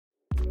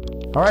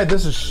All right,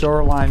 this is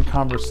Shoreline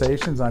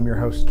Conversations. I'm your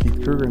host,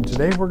 Keith Kruger, and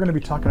today we're going to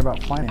be talking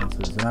about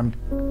finances. And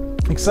I'm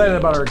excited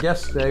about our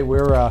guest today.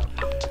 We're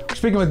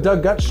speaking with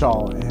Doug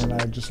Gutshall, and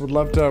I just would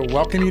love to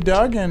welcome you,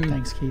 Doug. And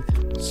thanks, Keith.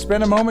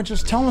 Spend a moment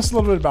just telling us a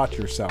little bit about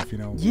yourself.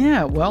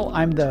 Yeah, well,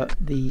 I'm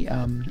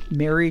the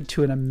married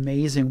to an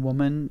amazing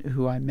woman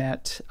who I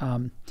met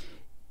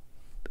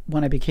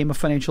when I became a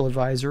financial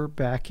advisor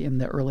back in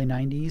the early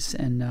 90s,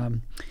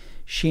 and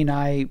she and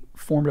I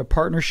formed a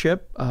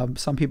partnership.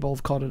 Some people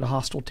have called it a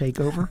hostile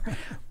takeover,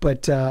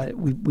 but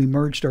we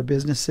merged our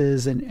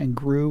businesses and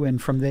grew,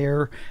 and from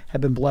there have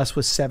been blessed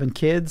with 7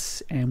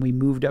 kids. And we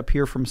moved up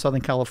here from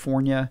Southern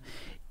California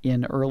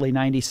in early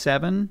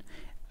 97.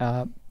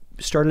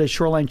 Started at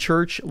Shoreline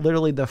Church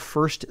literally the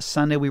first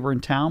Sunday we were in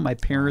town. My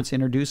parents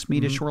introduced me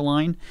to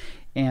Shoreline,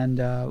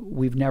 and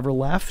we've never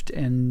left,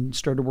 and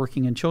started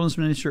working in children's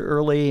ministry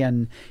early,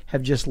 and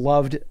have just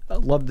loved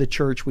the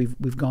church.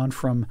 We've gone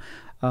from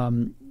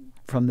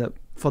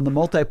the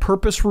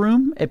multi-purpose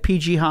room at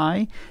PG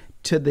High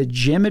to the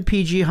gym at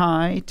PG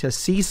High to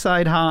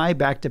Seaside High,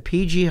 back to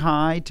PG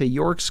High to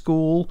York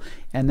School,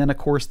 and then of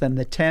course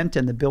the tent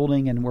and the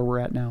building and where we're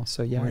at now.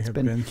 So yeah, it's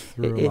been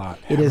through a lot.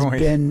 It has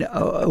been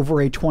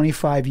over a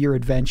 25-year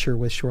adventure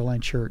with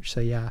Shoreline Church. So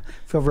yeah,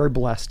 I feel very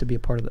blessed to be a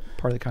part of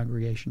the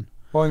congregation.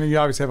 Well, and you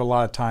obviously have a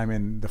lot of time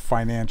in the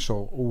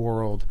financial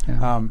world.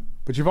 Yeah.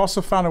 But you've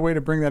also found a way to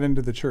bring that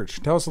into the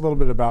church. Tell us a little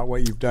bit about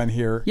what you've done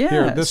here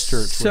at this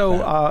church.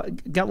 So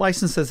got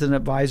licensed as an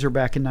advisor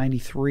back in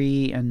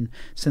 '93, and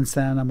since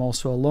then I'm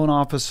also a loan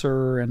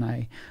officer, and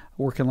I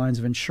work in lines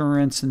of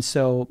insurance. And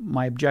so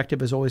my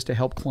objective is always to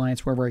help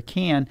clients wherever I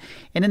can.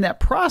 And in that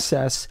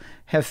process,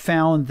 have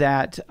found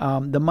that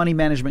the Money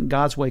Management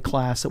God's Way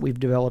class that we've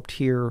developed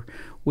here,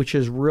 which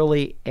is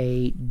really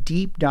a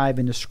deep dive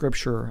into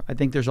Scripture. I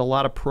think there's a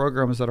lot of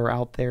programs that are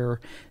out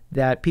there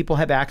that people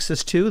have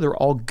access to. They're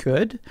all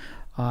good.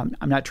 I'm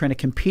not trying to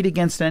compete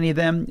against any of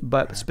them,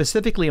 but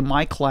specifically in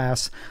my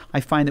class,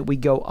 I find that we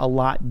go a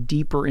lot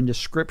deeper into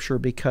Scripture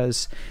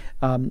because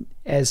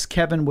as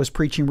Kevin was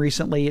preaching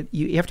recently,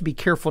 you have to be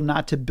careful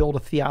not to build a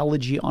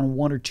theology on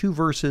 1 or 2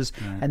 verses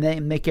and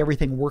then make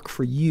everything work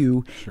for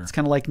you. Sure. It's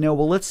kind of like, no,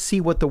 well, let's see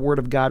what the Word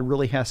of God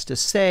really has to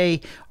say.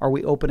 Are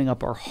we opening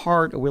up our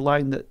heart? Are we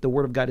allowing the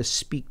Word of God to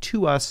speak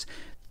to us,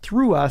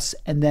 through us,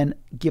 and then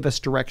give us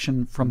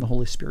direction from the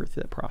Holy Spirit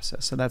through that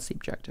process? So that's the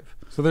objective.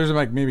 So there's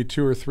like maybe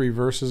 2 or 3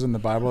 verses in the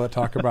Bible that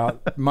talk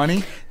about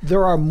money?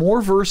 There are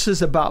more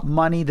verses about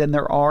money than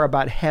there are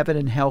about heaven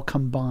and hell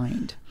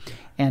combined.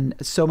 And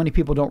so many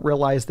people don't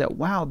realize that,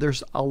 wow,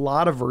 there's a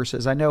lot of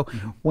verses. I know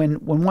when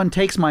one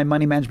takes my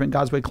Money Management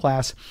God's Way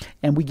class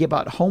and we give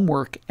out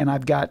homework, and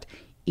I've got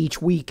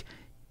each week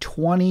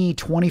 20,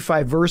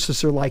 25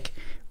 verses, are like,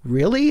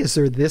 really? Is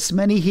there this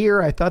many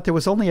here? I thought there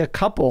was only a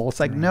couple. It's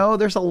like, no,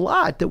 there's a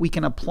lot that we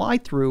can apply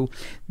through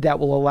that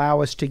will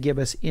allow us to give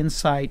us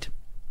insight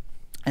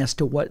as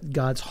to what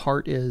God's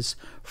heart is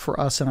for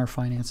us and our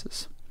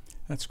finances.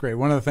 That's great.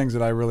 One of the things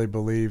that I really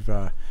believe,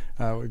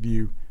 if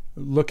you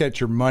look at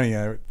your money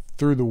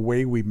through the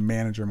way we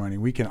manage our money,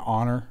 we can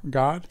honor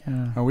God,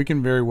 and we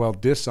can very well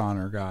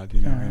dishonor God,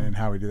 and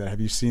how we do that.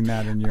 Have you seen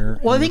that in your?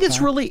 Well, I think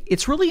it's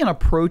really an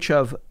approach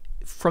of,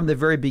 from the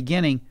very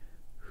beginning,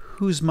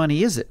 whose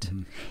money is it?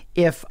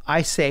 If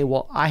I say,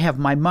 well, I have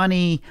my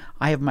money,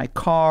 I have my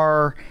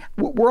car,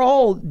 we're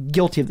all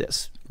guilty of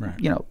this. Right.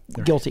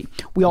 Guilty.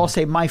 We all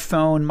say my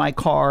phone, my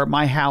car,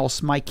 my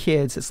house, my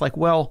kids. It's like,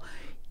 well,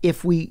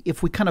 if we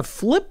kind of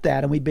flip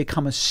that and we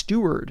become a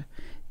steward,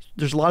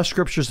 there's a lot of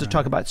scriptures that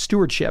talk about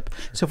stewardship.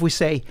 Sure. So if we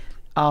say,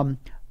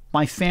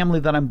 my family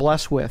that I'm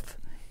blessed with,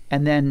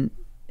 and then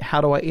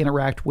how do I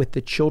interact with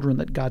the children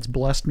that God's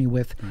blessed me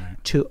with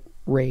to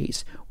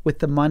raise, with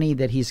the money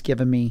that He's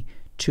given me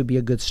to be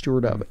a good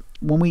steward of it.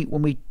 When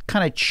we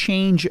kind of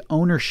change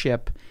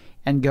ownership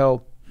and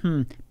go,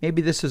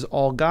 maybe this is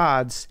all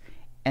God's,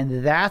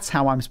 and that's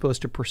how I'm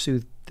supposed to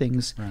pursue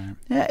things,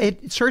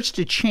 it starts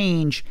to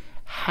change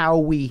how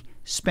we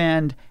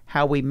spend,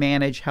 how we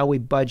manage, how we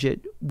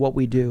budget, what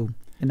we do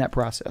in that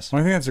process.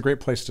 Well, I think that's a great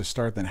place to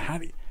start then. How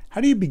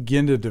do you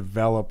begin to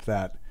develop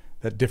that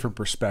different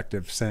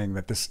perspective, saying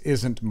that this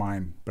isn't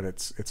mine, but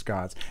it's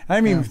God's? And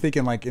I mean,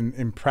 thinking like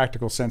in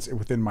practical sense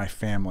within my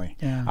family.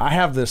 I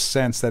have this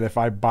sense that if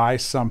I buy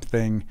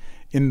something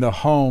in the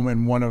home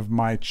and one of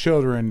my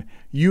children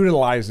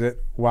utilize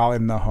it while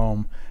in the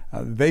home,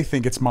 they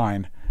think it's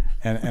mine,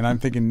 and I'm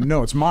thinking,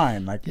 no, it's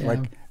mine. Like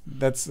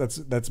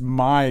that's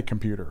my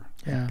computer.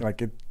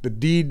 Like the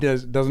deed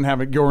doesn't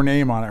have your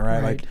name on it,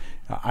 right? Like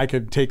I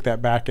could take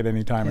that back at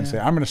any time and say,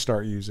 I'm going to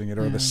start using it,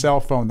 or the cell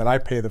phone that I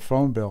pay the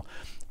phone bill.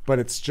 But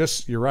it's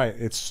just, you're right,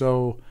 it's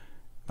so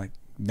like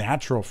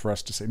natural for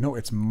us to say, no,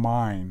 it's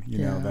mine,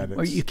 that it's,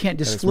 or you can't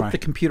just flip the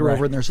computer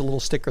over and there's a little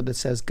sticker that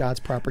says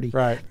God's property,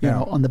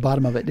 on the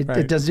bottom of it.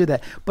 It doesn't do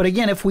that. But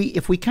again, if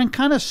we can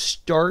kind of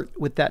start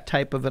with that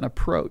type of an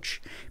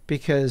approach,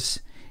 because,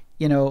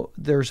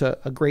 there's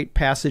a great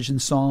passage in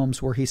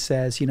Psalms where he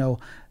says,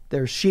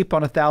 there's sheep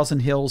on 1,000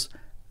 hills,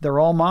 they're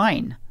all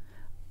mine.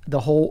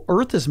 The whole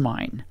earth is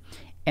mine.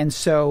 And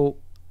so,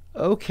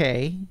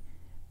 okay,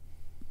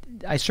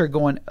 I started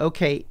going,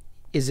 okay,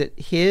 is it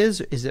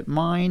his? Is it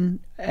mine?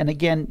 And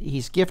again,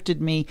 he's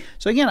gifted me.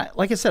 So again,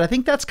 like I said, I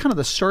think that's kind of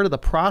the start of the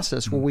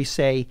process where we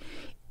say,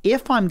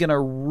 if I'm going to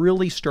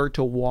really start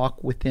to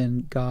walk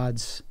within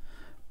God's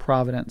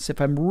providence,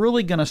 if I'm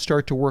really going to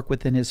start to work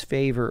within his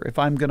favor, if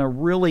I'm going to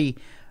really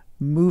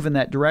move in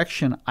that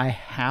direction, I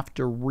have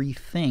to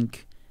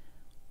rethink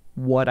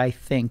what I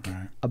think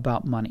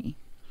about money.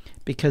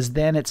 Because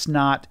then it's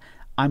not,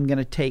 I'm going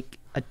to take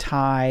a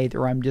tithe,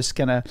 or I'm just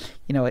going to,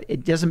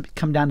 it doesn't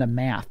come down to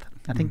math.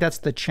 I think that's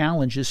the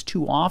challenge, is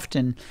too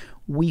often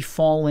we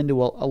fall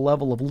into a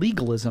level of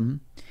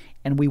legalism,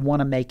 and we want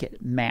to make it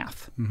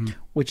math,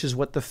 which is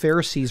what the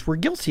Pharisees were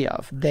guilty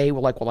of. They were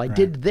like, well, I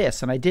did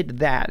this and I did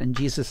that. And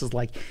Jesus is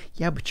like,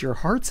 yeah, but your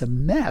heart's a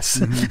mess.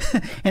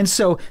 And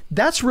so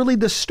that's really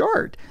the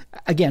start.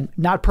 Again,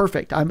 not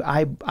perfect.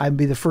 I'd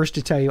be the first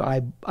to tell you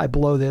I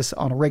blow this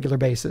on a regular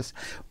basis,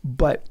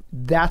 but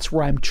that's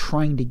where I'm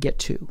trying to get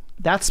to.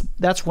 That's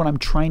what I'm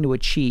trying to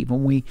achieve.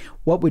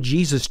 What would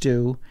Jesus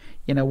do?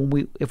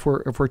 If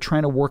we're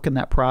trying to work in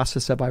that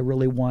process of, I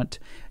really want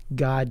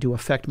God to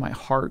affect my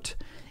heart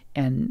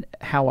and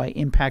how I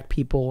impact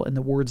people and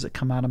the words that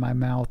come out of my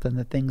mouth and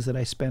the things that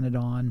I spend it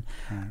on,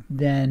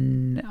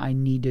 then I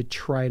need to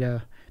try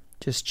to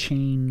just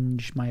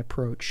change my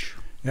approach.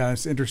 Yeah,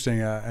 it's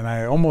interesting. And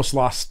I almost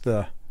lost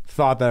the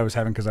thought that I was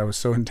having because I was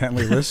so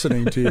intently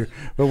listening to you.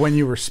 But when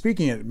you were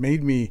speaking, it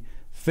made me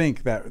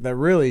think that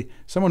really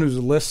someone who's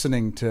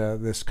listening to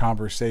this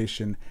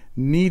conversation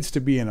needs to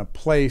be in a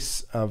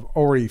place of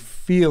already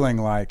feeling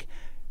like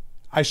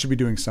I should be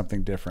doing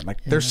something different.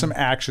 Like there's some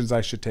actions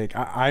I should take.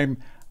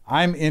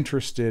 I'm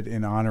interested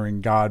in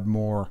honoring God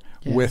more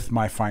with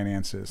my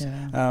finances.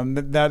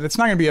 That it's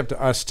not going to be up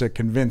to us to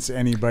convince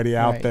anybody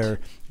out there.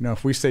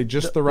 If we say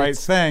just the right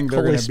thing,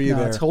 they're going to be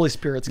there. It's Holy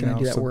Spirit's going to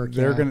do that work.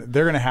 They're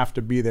going to have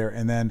to be there,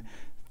 and then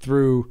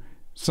through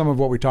some of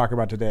what we talk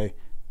about today,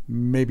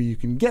 maybe you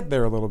can get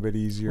there a little bit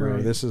easier.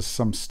 Or this is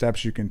some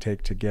steps you can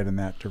take to get in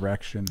that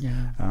direction.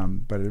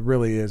 But it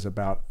really is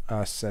about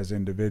us as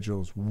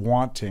individuals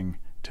wanting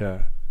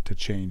to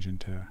change and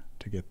to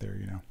get there,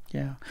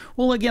 Yeah.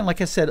 Well, again,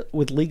 like I said,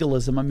 with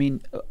legalism, I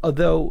mean,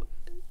 although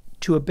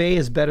to obey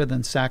is better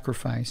than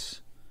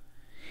sacrifice.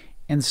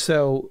 And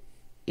so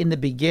in the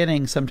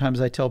beginning, sometimes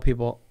I tell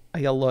people,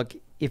 I go, look,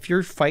 if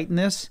you're fighting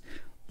this,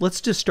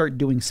 let's just start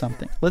doing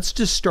something. Let's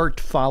just start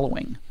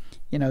following.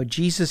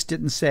 Jesus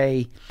didn't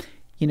say,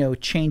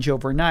 change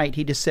overnight.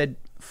 He just said,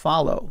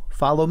 follow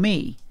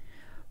me.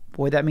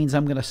 Boy, that means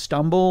I'm going to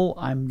stumble.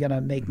 I'm going to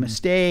make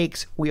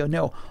mistakes. We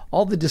know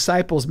all the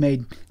disciples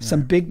made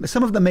some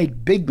of them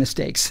made big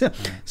mistakes,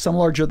 some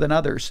larger than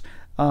others.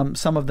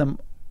 Some of them,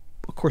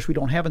 of course, we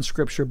don't have in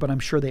Scripture, but I'm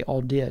sure they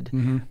all did.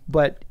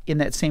 But in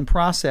that same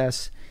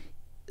process,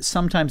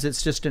 sometimes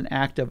it's just an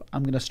act of,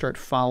 I'm going to start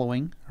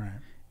following.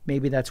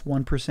 Maybe that's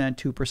 1%,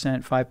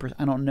 2%, 5%.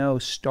 I don't know.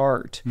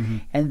 Start.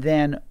 And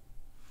then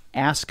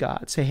ask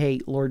God. Say, hey,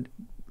 Lord,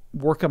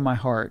 work on my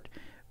heart.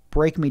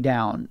 Break me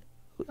down.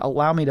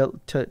 Allow me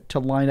to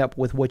line up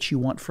with what you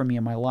want from me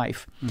in my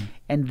life.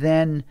 And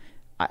then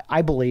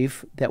I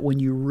believe that when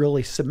you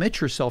really submit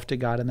yourself to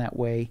God in that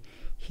way,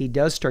 he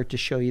does start to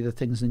show you the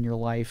things in your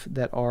life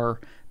that are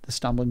the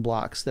stumbling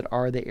blocks, that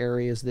are the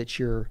areas that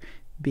you're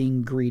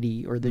being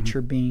greedy, or that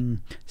you're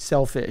being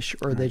selfish,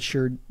 or that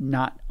you're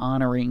not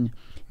honoring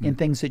in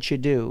things that you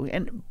do.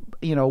 And,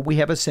 we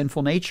have a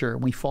sinful nature,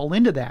 and we fall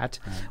into that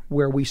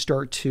where we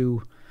start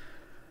to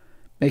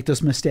make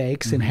those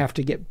mistakes and have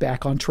to get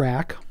back on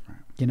track.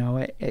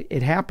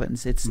 It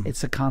happens.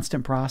 It's a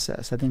constant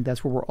process. I think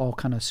that's what we're all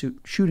kind of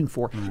shooting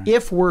for.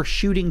 If we're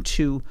shooting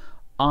to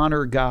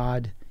honor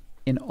God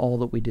in all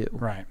that we do.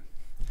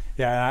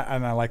 Yeah,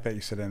 and I like that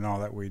you said in all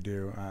that we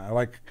do.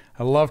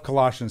 I love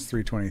Colossians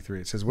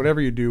 3:23. It says, "Whatever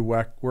you do,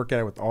 work at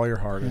it with all your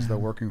heart, as though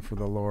working for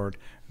the Lord,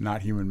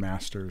 not human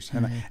masters."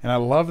 And I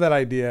love that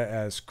idea.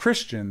 As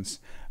Christians,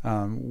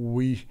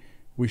 we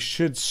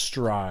should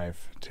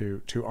strive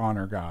to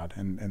honor God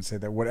and say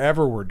that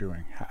whatever we're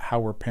doing, how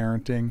we're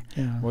parenting,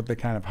 what the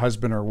kind of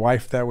husband or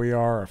wife that we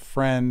are, a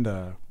friend,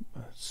 a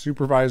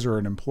supervisor, or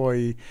an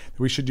employee, that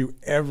we should do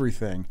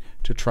everything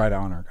to try to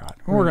honor God.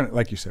 We're gonna,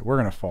 like you said, we're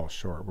gonna fall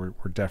short. We're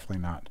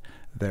definitely not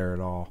there at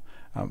all.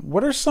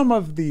 What are some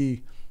of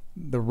the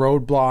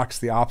roadblocks,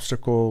 the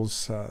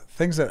obstacles,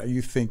 things that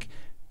you think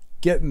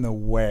get in the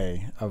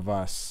way of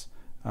us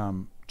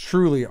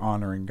truly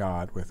honoring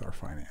God with our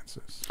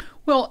finances?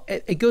 Well,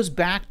 it goes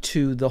back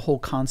to the whole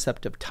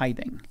concept of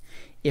tithing.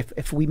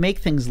 If we make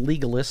things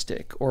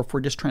legalistic, or if we're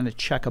just trying to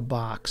check a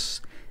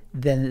box,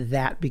 then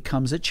that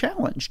becomes a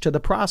challenge to the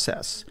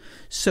process.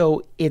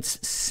 So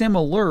it's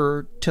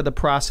similar to the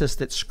process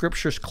that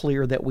Scripture's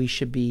clear that we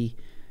should be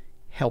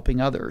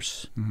helping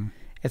others.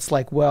 It's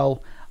like,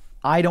 well,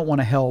 I don't want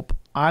to help.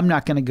 I'm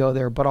not going to go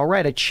there, but I'll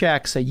write a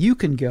check so you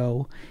can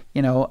go.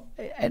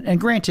 And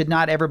granted,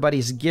 not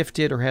everybody's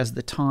gifted or has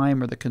the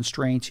time or the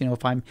constraints.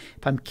 If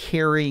I'm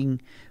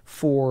caring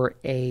for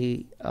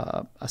a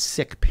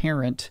sick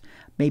parent,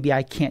 maybe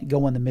I can't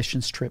go on the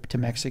missions trip to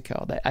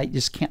Mexico. I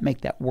just can't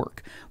make that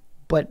work.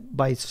 but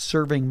by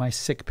serving my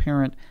sick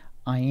parent,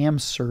 I am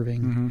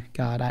serving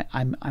God.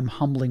 I'm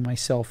humbling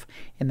myself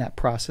in that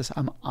process.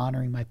 I'm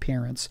honoring my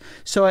parents.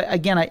 So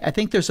again, I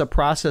think there's a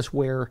process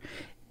where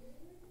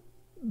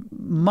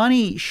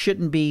money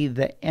shouldn't be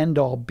the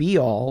end-all,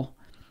 be-all.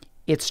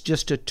 It's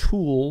just a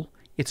tool.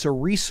 It's a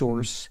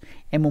resource.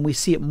 And when we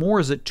see it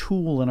more as a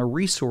tool and a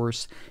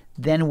resource,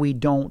 then we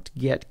don't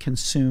get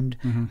consumed.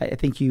 I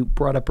think you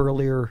brought up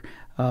earlier,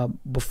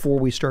 before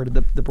we started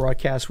the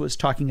broadcast, was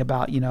talking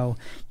about,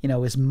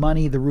 is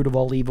money the root of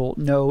all evil?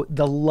 No,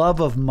 the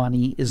love of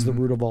money is the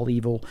root of all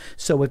evil.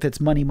 So if it's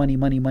money, money,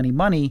 money, money,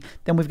 money,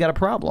 then we've got a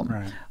problem.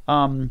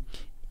 Right.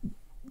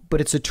 But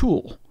it's a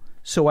tool.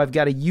 So I've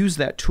got to use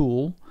that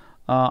tool.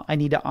 I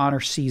need to honor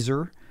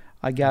Caesar.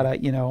 I gotta,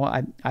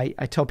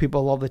 I tell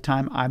people all the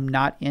time, I'm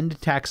not into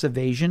tax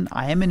evasion.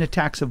 I am into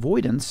tax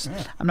avoidance.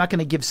 Yeah. I'm not going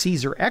to give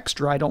Caesar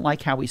extra. I don't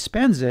like how he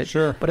spends it.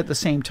 Sure. But at the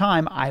same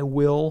time, I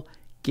will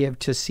give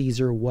to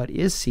Caesar what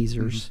is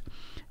Caesar's.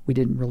 We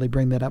didn't really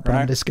bring that up, but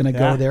I'm just going to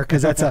go there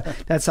because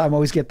that's I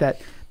always get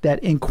that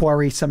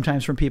inquiry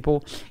sometimes from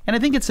people, and I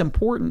think it's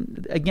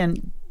important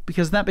again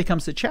because that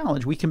becomes the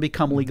challenge. We can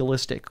become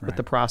legalistic with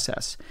the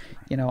process.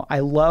 I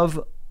love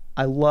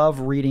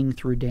reading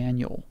through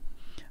Daniel.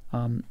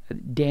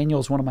 Daniel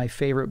is one of my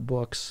favorite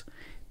books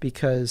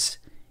because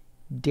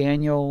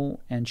Daniel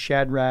and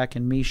Shadrach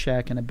and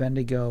Meshach and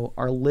Abednego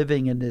are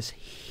living in this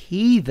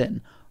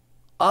heathen,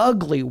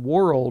 ugly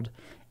world,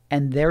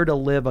 and they're to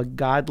live a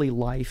godly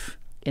life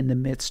in the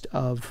midst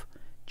of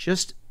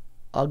just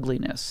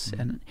ugliness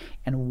and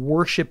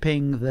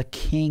worshiping the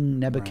king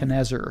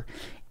Nebuchadnezzar.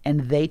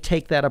 And they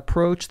take that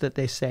approach that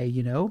they say,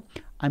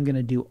 I'm going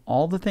to do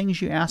all the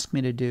things you ask me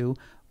to do,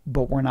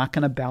 but we're not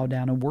going to bow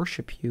down and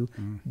worship you.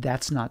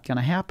 That's not going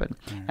to happen.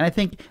 And I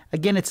think,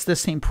 again, it's the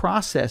same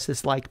process.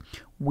 It's like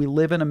we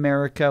live in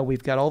America.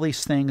 We've got all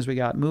these things. We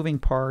got moving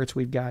parts.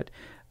 We've got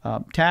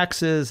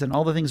taxes and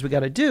all the things we got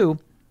to do.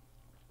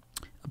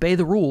 Obey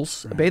the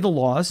rules, obey the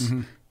laws,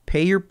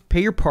 pay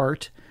your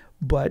part,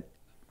 but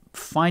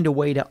find a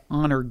way to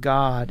honor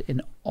God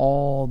in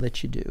all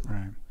that you do.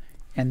 Right.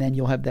 And then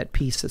you'll have that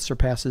peace that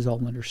surpasses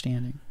all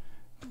understanding.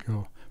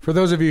 Cool. For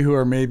those of you who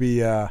are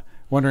maybe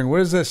wondering,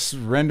 what is this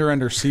render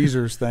under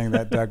Caesar's thing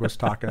that Doug was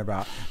talking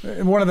about?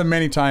 And one of the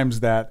many times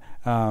that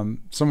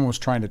someone was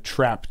trying to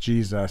trap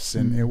Jesus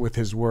with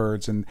his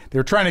words, and they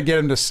were trying to get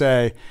him to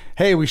say,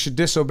 hey, we should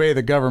disobey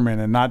the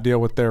government and not deal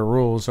with their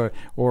rules,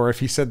 or if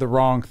he said the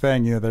wrong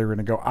thing, they were going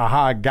to go,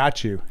 aha, I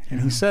got you.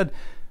 And he said,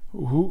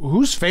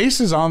 whose face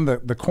is on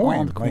the coin?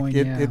 On the coin,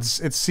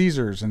 it's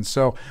Caesar's. And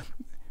so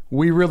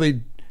we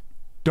really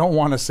don't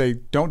want to say,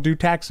 don't do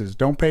taxes,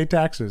 don't pay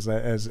taxes.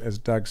 As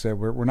Doug said,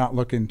 we're not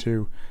looking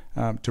to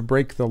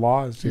break the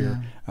laws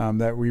here.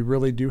 That we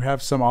really do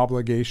have some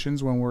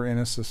obligations when we're in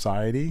a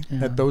society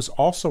that those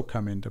also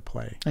come into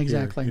play.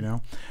 Exactly. Here,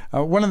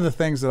 one of the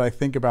things that I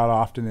think about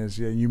often is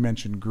you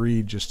mentioned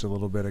greed just a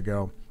little bit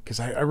ago,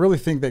 because I really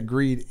think that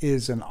greed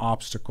is an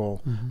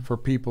obstacle for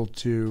people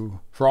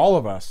for all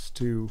of us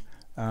to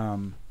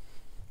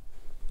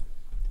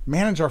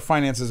manage our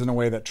finances in a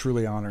way that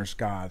truly honors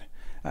God.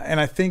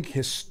 And I think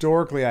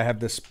historically I have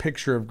this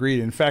picture of greed.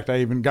 In fact, I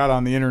even got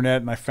on the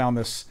internet and I found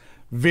this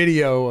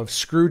video of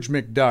Scrooge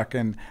McDuck,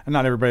 and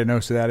not everybody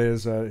knows who that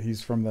is.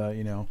 He's from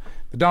the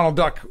Donald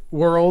Duck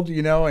world,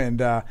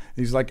 and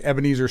he's like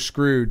Ebenezer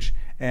Scrooge,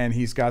 and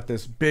he's got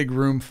this big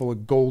room full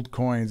of gold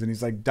coins, and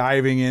he's like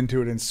diving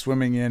into it and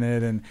swimming in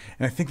it, and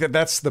I think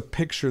that's the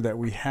picture that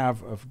we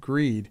have of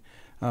greed.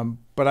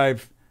 But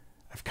I've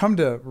come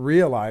to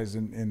realize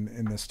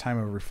in this time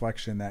of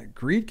reflection that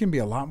greed can be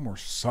a lot more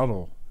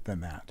subtle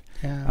than that.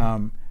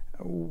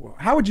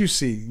 How would you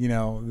see,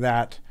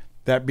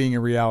 that being a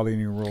reality in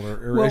your world,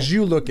 or as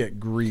you look at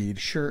greed?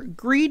 Sure.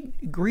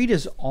 Greed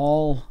is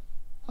all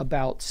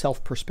about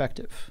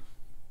self-perspective.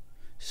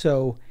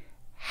 So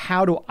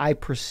how do I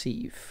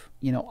perceive?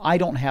 I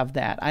don't have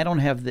that. I don't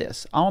have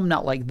this. I'm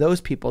not like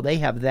those people. They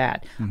have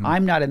that.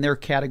 I'm not in their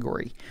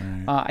category.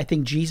 Right. I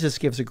think Jesus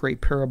gives a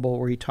great parable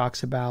where he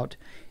talks about,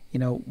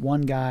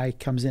 one guy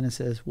comes in and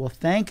says, well,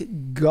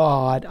 thank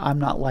God I'm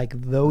not like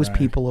those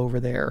people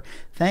over there.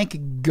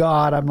 Thank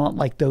God I'm not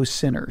like those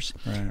sinners.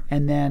 Right.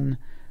 And then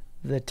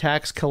the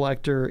tax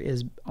collector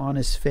is on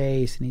his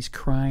face and he's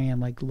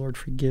crying like, Lord,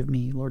 forgive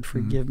me. Lord,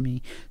 forgive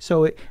me.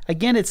 So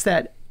again, it's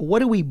that, what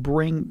do we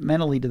bring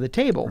mentally to the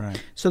table?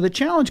 Right. So the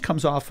challenge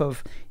comes off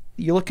of,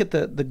 you look at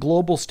the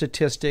global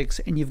statistics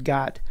and you've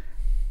got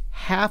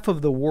half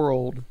of the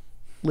world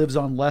lives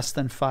on less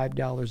than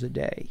 $5 a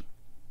day.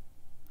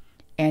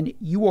 And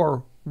you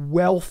are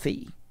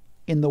wealthy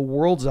in the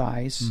world's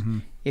eyes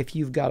if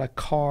you've got a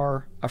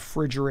car, a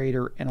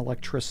refrigerator, and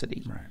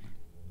electricity. Right.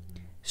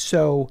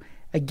 So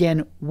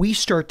again, we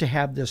start to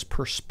have this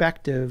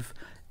perspective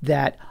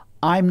that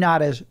I'm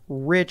not as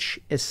rich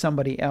as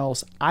somebody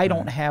else. I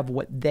don't have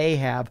what they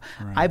have.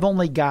 Right. I've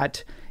only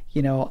got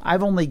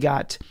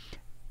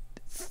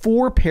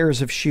 4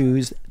 pairs of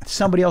shoes.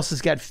 Somebody else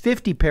has got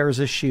 50 pairs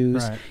of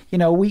shoes. Right. You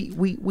know,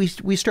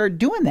 we start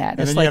doing that.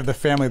 And then you have the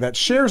family that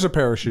shares a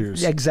pair of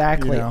shoes.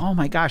 Exactly. You know? Oh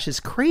my gosh, it's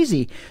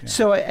crazy. Yeah.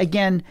 So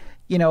again,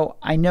 you know,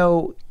 I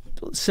know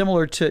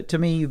similar to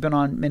me, you've been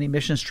on many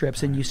missions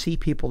trips, and you see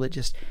people that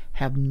just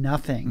have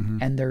nothing,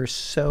 and they're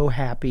so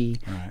happy,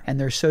 and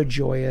they're so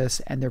joyous,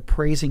 and they're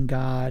praising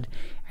God,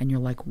 and you're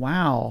like,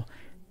 wow,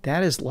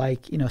 that is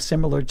like, you know,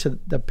 similar to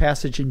the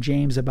passage in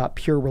James about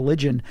pure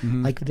religion.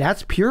 Like,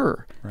 that's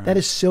pure. That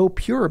is so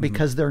pure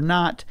because they're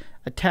not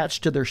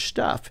attached to their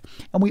stuff.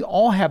 And we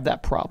all have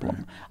that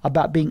problem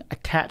about being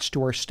attached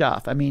to our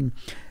stuff. I mean,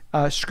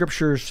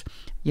 scriptures,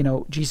 you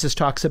know, Jesus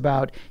talks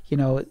about, you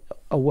know,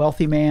 a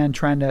wealthy man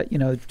trying to, you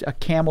know, a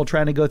camel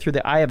trying to go through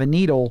the eye of a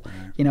needle.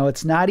 You know,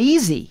 it's not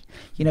easy.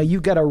 You know,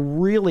 you've got to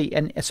really,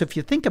 and so if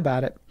you think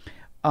about it,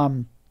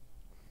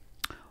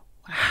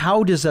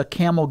 how does a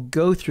camel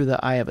go through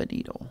the eye of a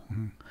needle?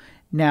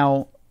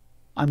 Now,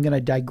 I'm going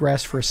to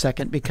digress for a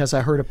second because I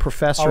heard a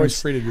professor.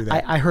 Always free to do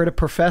that. I heard a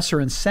professor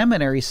in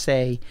seminary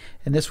say,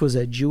 and this was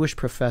a Jewish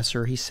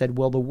professor, he said,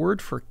 well, the word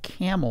for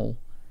camel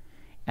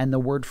and the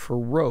word for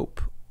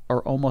rope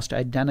are almost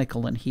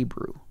identical in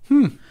Hebrew.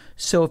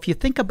 So if you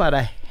think about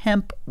a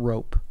hemp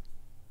rope,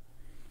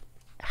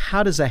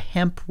 how does a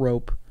hemp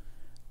rope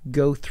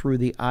go through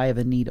the eye of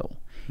a needle?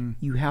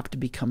 You have to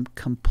become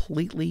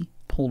completely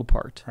pulled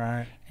apart.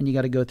 Right. And you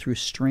got to go through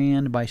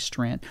strand by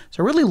strand.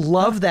 So I really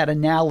love that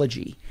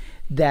analogy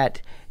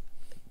that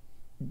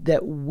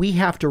we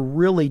have to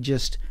really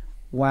just,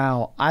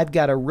 wow, I've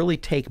got to really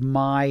take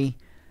my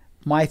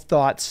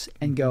thoughts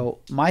and go,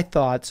 my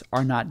thoughts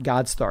are not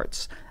God's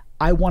thoughts.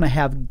 I want to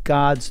have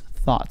God's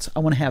thoughts. I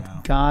want to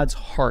have God's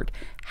heart.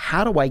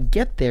 How do I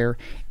get there?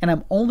 And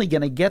I'm only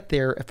going to get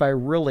there if I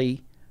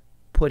really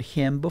put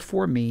Him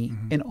before me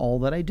in all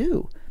that I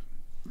do.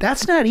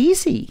 That's not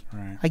easy.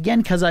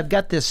 Again, because I've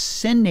got this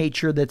sin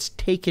nature that's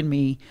taken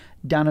me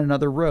down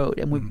another road.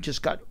 And we've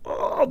just got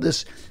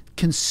this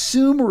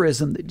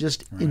consumerism that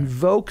just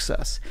invokes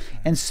us.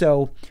 And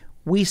so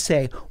we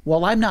say,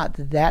 well, I'm not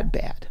that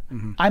bad.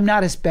 I'm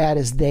not as bad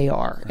as they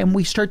are. And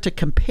we start to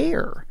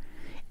compare.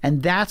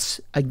 And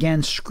that's,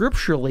 again,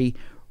 scripturally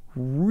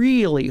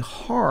really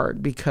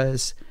hard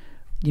because,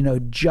 you know,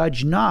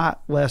 judge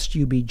not lest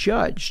you be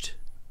judged.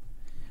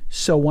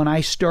 So when I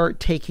start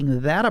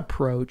taking that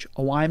approach,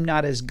 I'm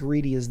not as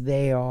greedy as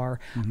they are.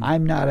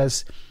 I'm not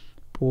as,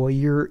 boy,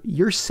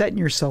 you're setting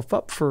yourself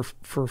up for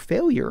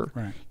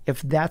failure.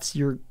 If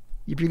you're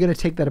going to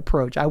take that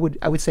approach. I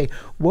would say,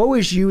 woe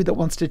is you that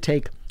wants to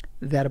take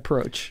that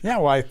approach. Yeah,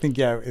 well, I think,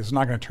 it's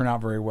not going to turn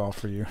out very well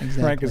for you.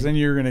 Exactly. Right? Because then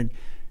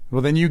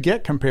then you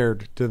get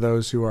compared to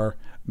those who are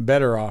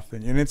better off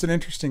than you. And it's an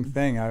interesting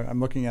thing. I'm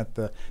looking at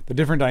the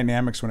different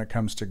dynamics when it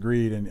comes to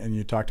greed, and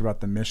you talked about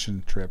the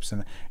mission trips.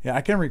 And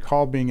I can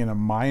recall being in a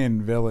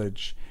Mayan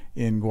village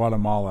in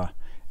Guatemala,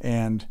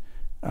 and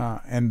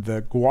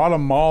the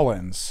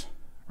Guatemalans,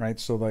 right?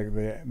 So like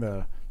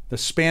the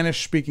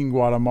Spanish-speaking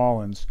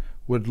Guatemalans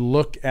would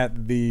look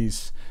at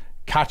these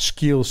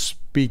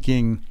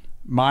Kachkil-speaking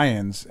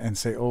Mayans and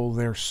say, oh,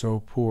 they're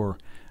so poor.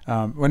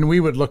 When we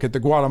would look at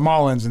the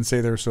Guatemalans and say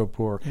they're so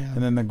poor,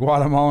 and then the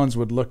Guatemalans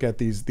would look at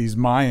these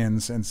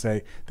Mayans and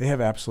say they have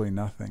absolutely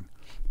nothing.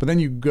 But then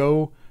you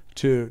go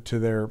to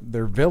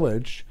their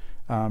village,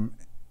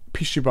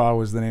 Pishiba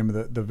was the name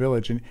of the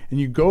village, and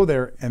you go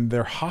there and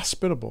they're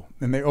hospitable,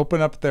 and they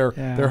open up their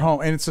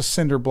home, and it's a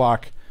cinder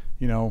block,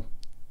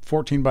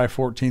 14 by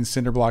 14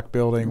 cinder block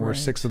building where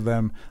 6 of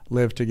them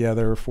live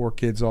together. 4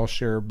 kids all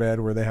share a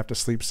bed where they have to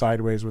sleep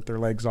sideways with their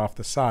legs off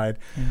the side,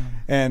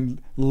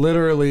 and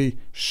literally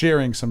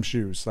sharing some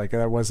shoes. Like,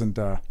 that wasn't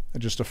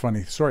just a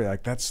funny story.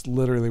 Like, that's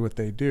literally what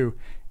they do.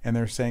 And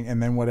they're saying,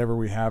 and then whatever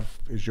we have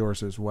is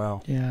yours as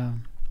well. Yeah.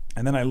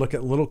 And then I look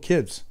at little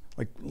kids,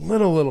 like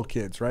little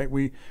kids, right?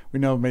 We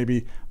know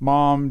maybe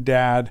mom,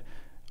 dad,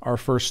 our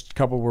first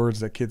couple words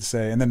that kids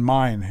say, and then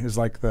mine is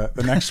like the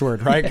next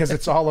word, right? Because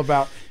it's all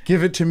about,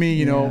 give it to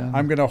me,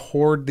 I'm going to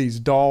hoard these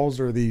dolls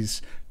or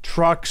these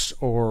trucks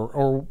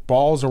or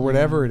balls or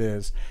whatever it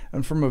is.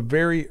 And from a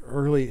very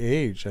early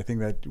age, I think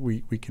that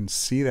we can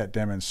see that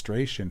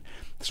demonstration.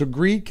 So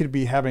greed could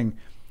be having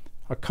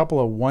a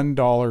couple of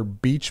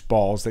 $1 beach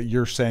balls that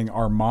you're saying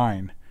are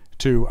mine,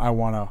 to I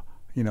want to,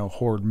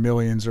 hoard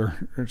millions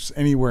or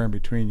anywhere in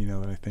between,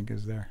 that I think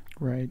is there.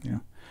 Right.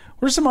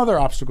 What are some other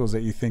obstacles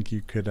that you think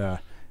you could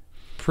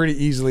pretty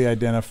easily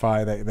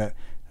identify that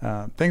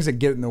things that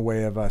get in the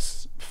way of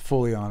us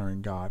fully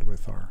honoring God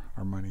with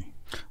our money?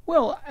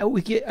 Well,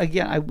 we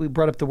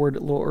brought up the word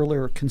a little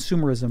earlier,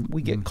 consumerism.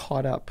 We get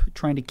caught up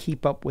trying to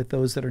keep up with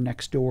those that are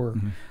next door.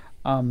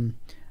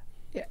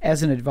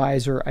 As an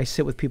advisor, I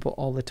sit with people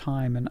all the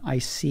time, and I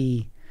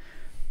see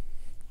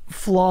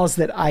flaws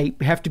that I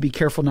have to be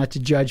careful not to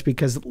judge,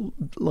 because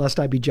lest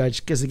I be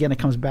judged, because again, it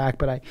comes back.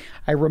 But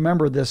I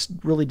remember this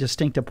really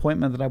distinct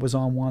appointment that I was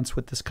on once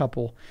with this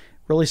couple,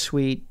 really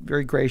sweet,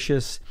 very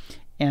gracious.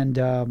 And,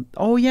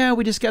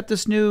 we just got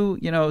this new,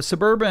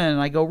 Suburban.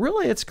 And I go,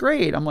 really? It's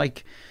great. I'm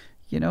like,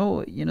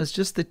 It's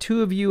just the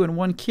two of you and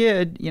one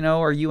kid.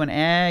 Are you an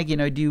ag?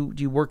 Do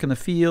you work in the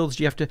fields?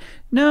 Do you have to?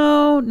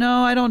 No,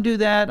 I don't do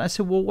that. I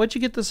said, well, what'd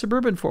you get the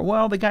Suburban for?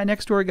 Well, the guy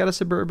next door got a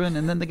Suburban,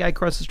 and then the guy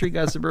across the street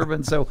got a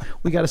Suburban, so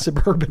we got a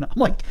Suburban. I'm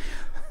like,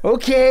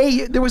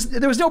 okay, there was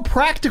no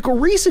practical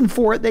reason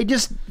for it. They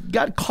just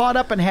got caught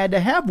up and had to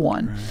have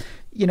one,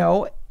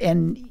 right.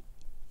 And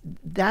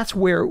that's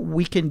where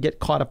we can get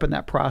caught up in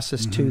that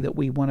process too, that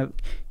we want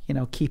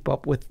to, keep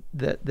up with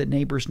the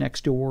neighbors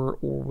next door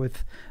or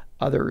with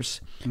others.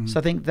 So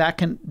I think that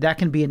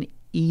can be an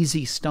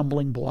easy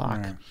stumbling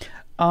block.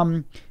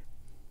 Right.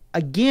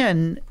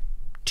 Again,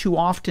 too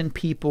often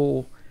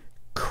people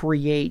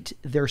create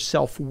their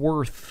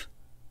self-worth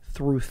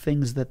through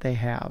things that they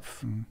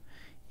have.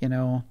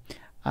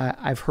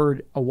 I've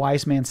heard a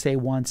wise man say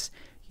once,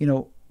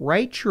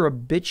 write your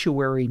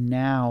obituary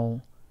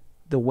now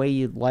the way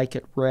you'd like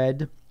it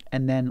read,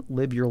 and then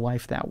live your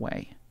life that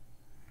way.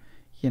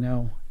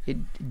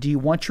 Do you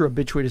want your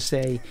obituary to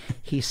say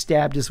he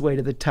stabbed his way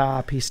to the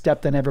top, he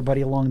stepped on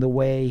everybody along the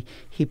way,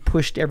 he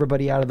pushed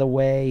everybody out of the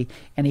way,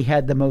 and he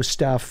had the most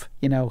stuff,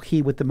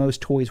 he with the most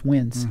toys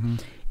wins?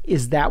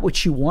 Is that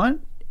what you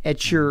want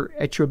at your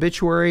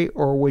obituary,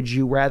 or would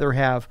you rather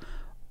have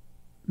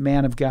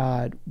man of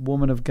God,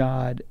 woman of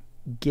God,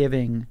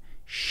 giving,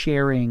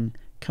 sharing,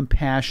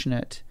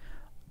 compassionate,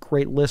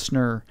 great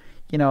listener?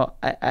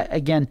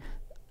 Again,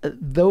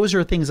 those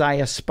are things I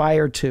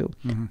aspire to.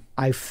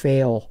 I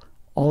fail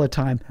all the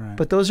time, right.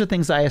 But those are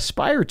things I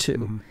aspire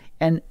to.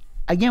 And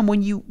again,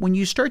 when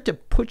you start to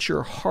put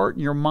your heart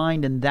and your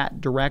mind in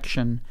that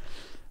direction,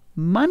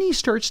 money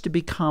starts to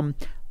become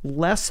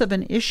less of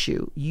an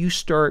issue. You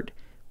start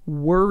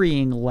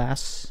worrying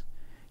less.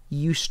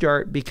 You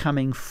start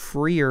becoming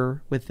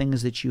freer with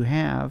things that you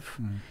have.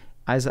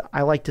 As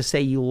I like to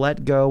say, you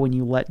let go and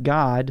you let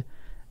God.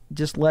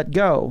 Just let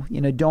go.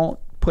 Don't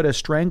put a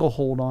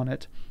stranglehold on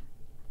it.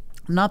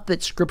 Not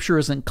that Scripture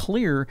isn't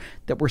clear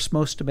that we're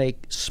supposed to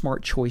make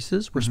smart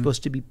choices. We're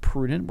supposed to be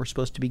prudent. We're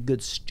supposed to be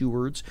good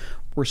stewards.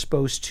 We're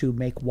supposed to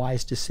make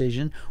wise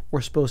decisions.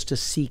 We're supposed to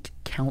seek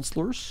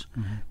counselors.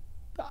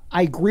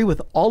 I agree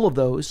with all of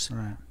those,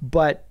 right.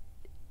 But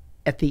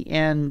at the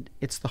end,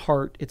 it's the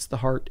heart, it's the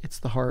heart, it's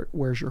the heart.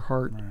 Where's your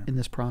heart right. in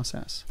this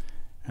process?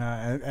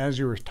 As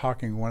you were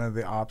talking, one of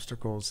the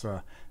obstacles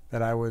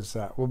that I was,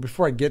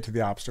 before I get to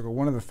the obstacle,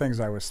 one of the things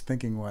I was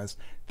thinking was,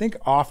 I think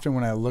often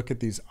when I look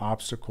at these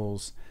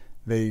obstacles,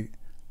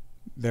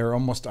 they're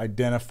almost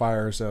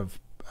identifiers of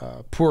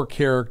poor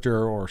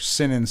character or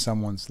sin in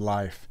someone's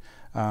life.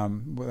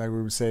 Like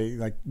we would say,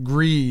 like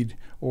greed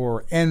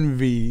or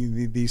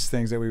envy, these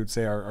things that we would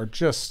say are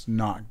just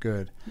not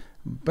good.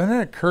 But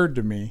then it occurred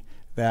to me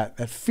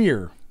that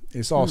fear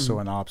is also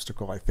an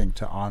obstacle, I think,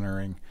 to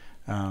honoring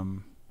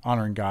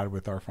God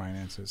with our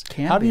finances.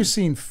 How have you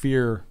seen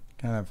fear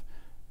kind of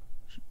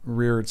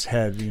rear its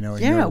head, in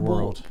your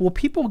world? Well,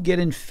 people get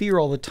in fear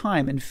all the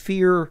time, and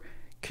fear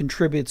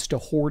contributes to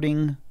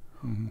hoarding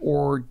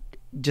or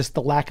just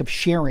the lack of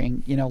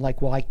sharing.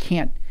 I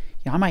can't,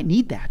 I might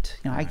need that.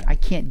 Right. I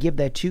can't give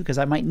that to you because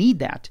I might need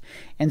that.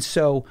 And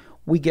so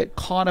we get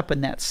caught up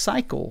in that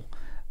cycle.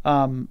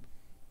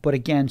 But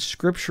again,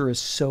 Scripture is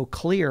so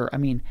clear. I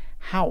mean,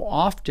 how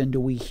often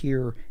do we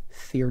hear,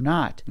 fear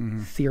not,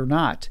 fear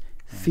not,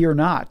 fear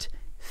not,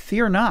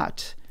 fear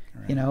not?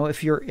 Right.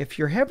 If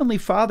your Heavenly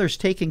Father's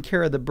taking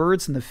care of the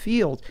birds in the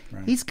field,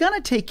 right. He's going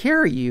to take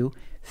care of you.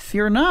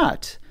 Fear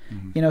not.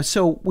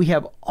 So we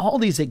have all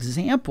these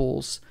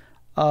examples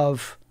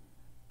of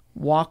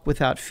walk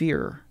without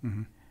fear.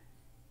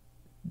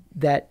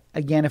 That,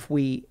 again, if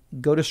we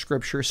go to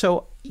Scripture.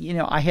 So,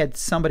 I had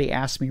somebody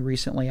ask me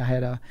recently, I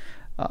had a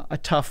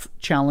tough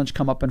challenge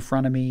come up in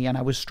front of me, and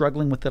I was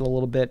struggling with it a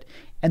little bit.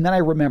 And then I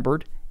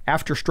remembered,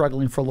 after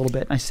struggling for a little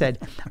bit, and I said,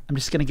 I'm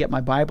just going to get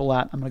my Bible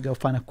out. I'm going to go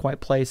find a quiet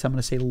place. I'm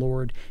going to say,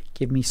 Lord,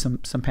 give me some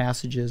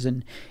passages.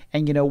 And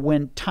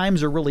when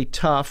times are really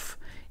tough,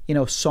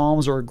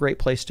 Psalms are a great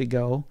place to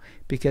go,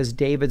 because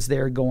David's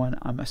there going,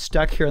 I'm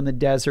stuck here in the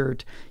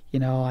desert.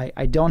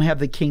 I don't have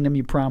the kingdom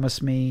you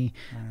promised me.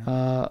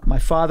 My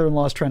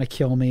father-in-law is trying to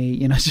kill me.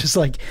 It's just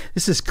like,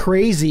 this is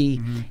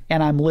crazy.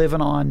 And I'm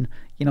living on,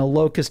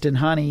 locust and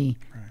honey.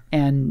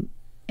 Right.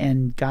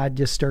 And God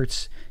just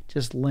starts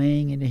just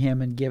laying into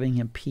him and giving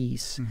him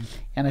peace.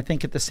 And I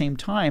think at the same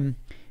time,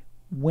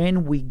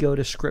 when we go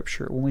to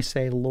Scripture, when we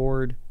say,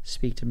 Lord,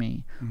 speak to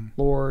me,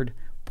 Lord,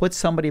 put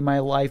somebody in my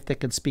life that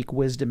can speak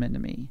wisdom into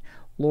me,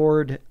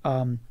 Lord,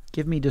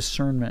 give me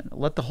discernment,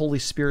 let the Holy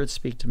Spirit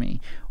speak to me.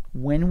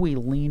 When we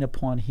lean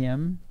upon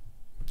him,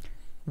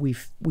 we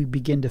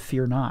begin to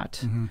fear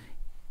not.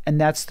 And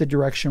that's the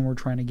direction we're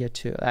trying to get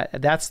to.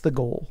 That's the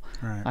goal.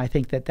 Right. I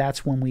think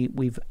that's when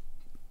we've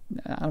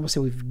I don't want to say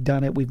we've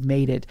done it, we've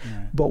made it,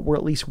 right. But we're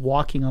at least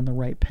walking on the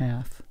right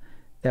path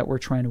that we're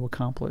trying to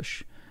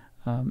accomplish.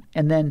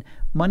 And then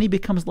money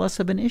becomes less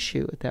of an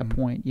issue at that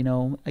point.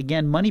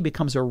 Again, money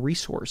becomes a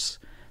resource.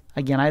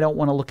 Again, I don't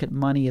want to look at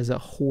money as a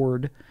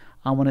hoard.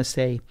 I want to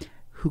say,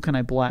 who can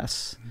I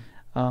bless?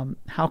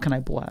 How can I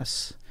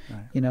bless?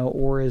 Right.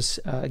 Or as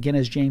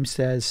James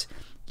says,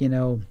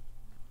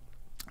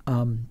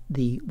 I'm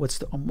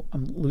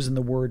losing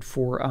the word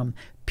for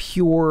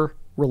pure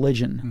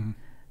religion.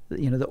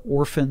 The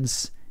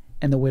orphans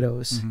and the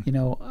widows.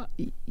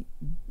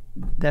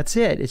 That's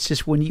it. It's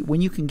just when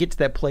you can get to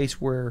that place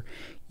where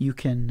you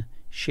can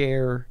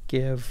share,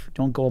 give,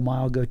 don't go a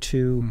mile, go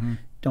two.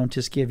 Don't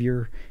just give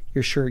your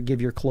shirt,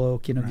 give your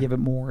cloak, give it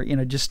more,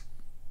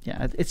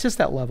 it's just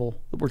that level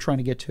that we're trying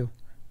to get to.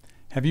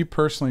 Have you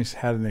personally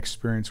had an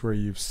experience where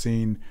you've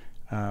seen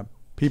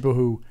people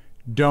who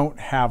don't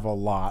have a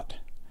lot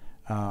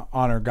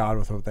honor God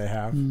with what they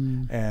have,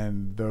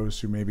 and those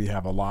who maybe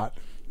have a lot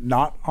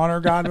not honor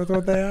God with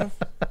what they have?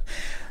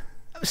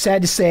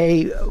 Sad to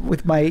say,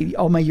 with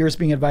all my years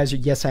being advisor,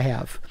 yes, I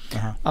have.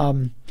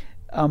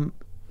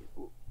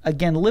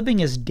 Again,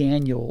 living as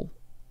Daniel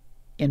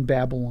in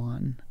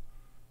Babylon,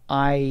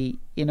 I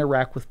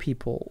interact with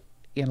people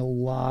in a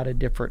lot of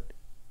different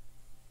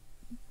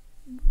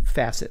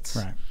facets.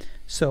 Right.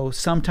 So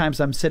sometimes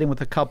I'm sitting with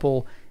a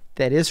couple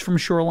that is from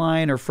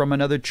Shoreline or from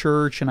another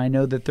church, and I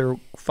know that they're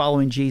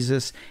following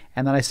Jesus,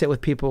 and then I sit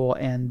with people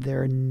and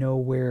they're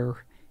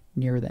nowhere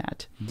near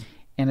that.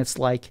 And it's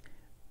like,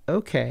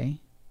 okay,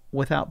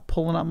 without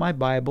pulling out my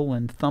Bible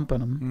and thumping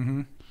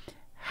them,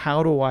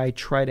 how do I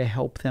try to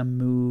help them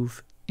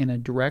move in a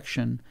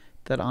direction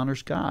that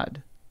honors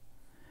God,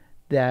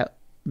 that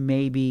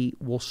maybe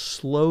will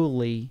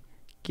slowly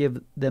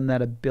give them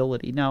that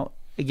ability? Now,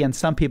 again,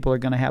 some people are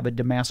going to have a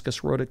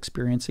Damascus Road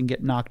experience and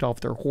get knocked off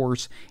their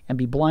horse and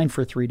be blind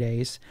for 3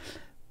 days.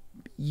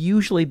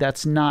 Usually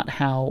that's not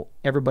how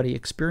everybody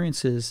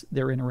experiences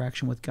their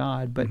interaction with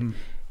God, but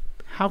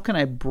how can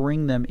I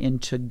bring them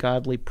into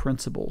godly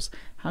principles?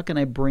 How can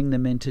I bring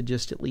them into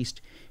just at least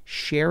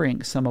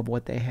sharing some of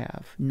what they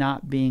have,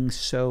 not being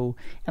so?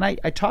 And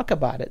I talk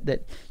about it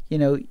that,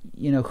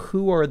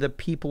 who are the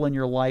people in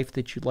your life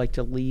that you'd like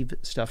to leave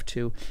stuff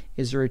to?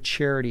 Is there a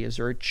charity? Is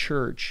there a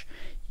church?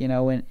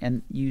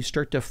 And you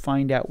start to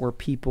find out where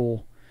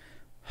people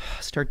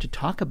start to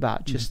talk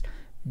about just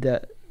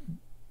the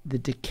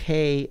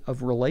decay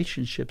of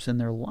relationships in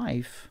their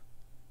life.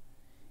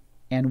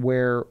 And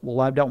where, well,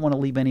 I don't want to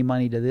leave any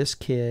money to this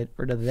kid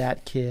or to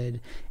that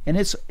kid. And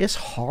it's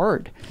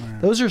hard.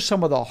 Right. Those are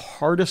some of the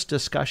hardest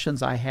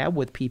discussions I have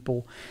with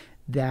people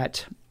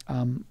that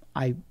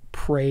I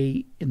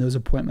pray in those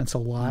appointments a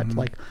lot.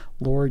 Like,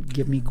 Lord,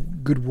 give me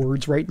good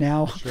words right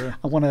now. Sure.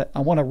 I want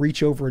to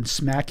reach over and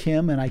smack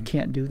him, and I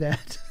can't do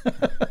that.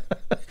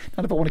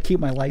 Not if I want to keep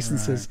my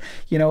licenses,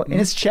 and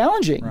it's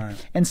challenging. Right.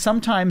 And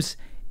sometimes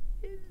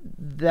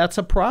that's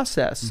a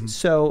process.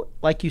 So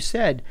like you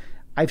said,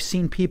 I've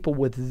seen people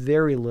with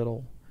very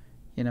little,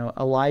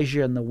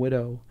 Elijah and the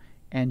widow,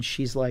 and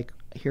she's like,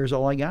 "Here's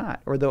all I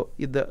got." Or the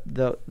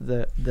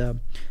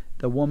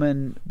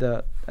woman,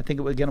 I think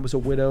it was a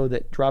widow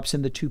that drops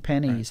in the 2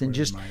 pennies, and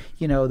just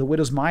the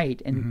widow's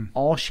mite, and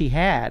all she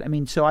had. I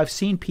mean, so I've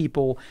seen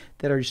people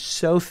that are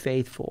so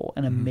faithful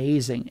and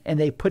amazing, and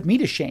they put me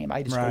to shame.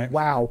 I just go,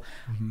 "Wow,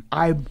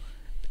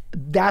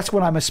 that's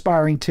what I'm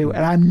aspiring to,"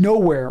 and I'm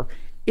nowhere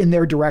in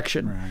their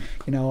direction. Right.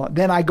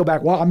 Then I go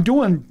back, well, I'm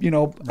doing,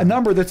 a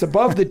number that's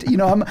above the,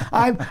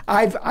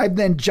 I've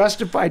then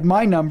justified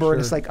my number, and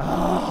it's like,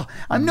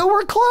 I'm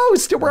nowhere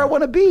close to where I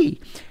want to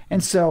be.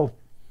 And so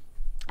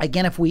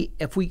again, if we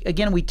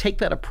take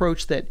that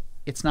approach that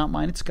it's not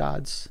mine, it's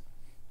God's,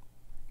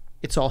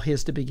 it's all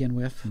his to begin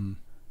with.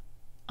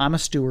 I'm a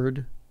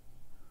steward.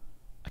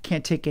 I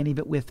can't take any of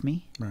it with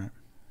me. Right.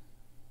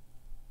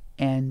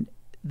 And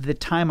the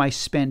time I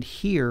spend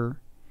here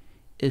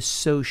is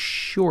so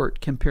short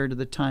compared to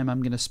the time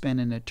I'm going to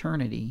spend in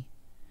eternity.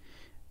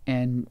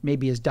 And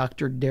maybe as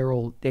Dr.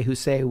 Daryl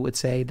DeHusse would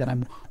say, that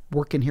I'm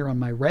working here on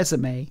my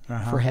resume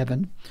for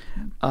heaven.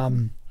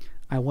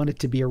 I want it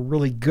to be a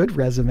really good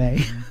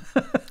resume.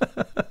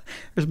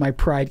 There's my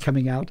pride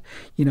coming out.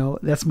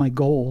 That's my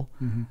goal.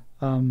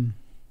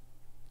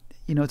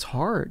 It's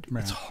hard.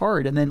 Right. It's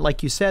hard. And then,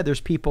 like you said,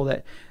 there's people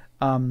that,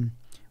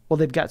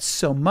 they've got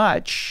so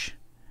much,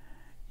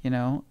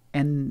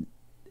 and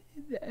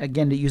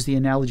again, to use the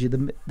analogy,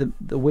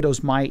 the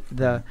widow's mite,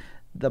 the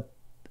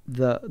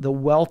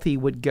wealthy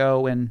would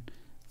go and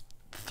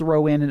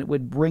throw in, and it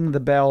would ring the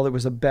bell. There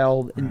was a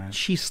bell, and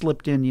she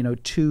slipped in,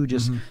 2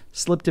 just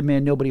slipped him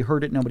in. Nobody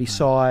heard it. Nobody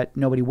saw it.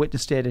 Nobody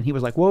witnessed it. And he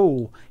was like,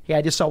 whoa, hey,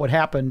 I just saw what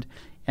happened.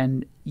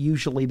 And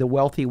usually the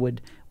wealthy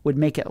would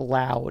make it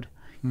loud,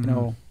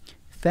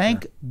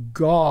 Thank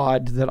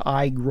God that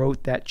I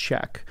wrote that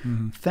check.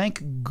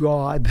 Thank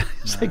God.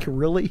 It's like,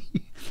 really?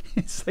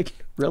 It's like,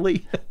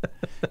 really?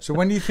 So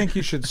when do you think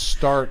you should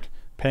start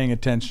paying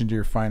attention to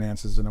your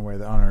finances in a way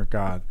that honor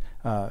God?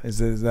 Is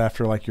it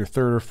after like your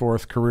 3rd or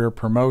 4th career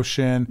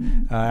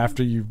promotion,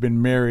 after you've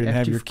been married and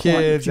have your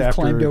kids? You've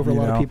climbed over a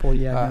lot of people,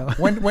 no.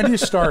 When do you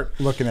start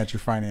looking at your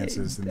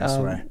finances in this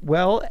way?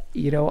 Well,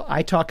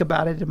 I talk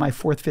about it in my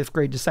 4th, 5th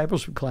grade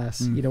discipleship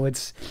class.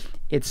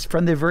 It's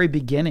from the very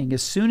beginning.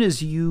 As soon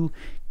as you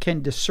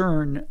can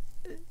discern,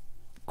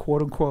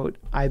 quote unquote,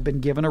 I've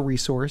been given a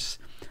resource,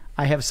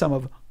 I have some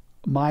of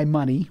my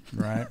money,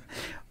 right?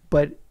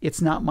 But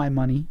it's not my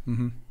money.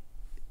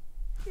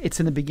 It's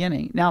in the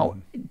beginning. Now,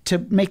 to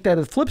make that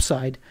the flip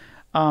side,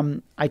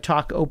 I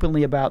talk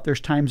openly about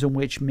there's times in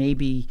which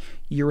maybe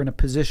you're in a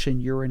position,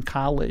 you're in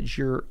college,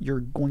 you're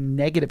going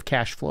negative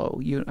cash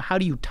flow. How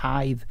do you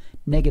tithe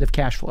negative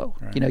cash flow?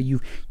 Right. You know,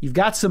 you've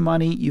got some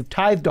money, you've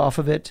tithed off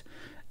of it,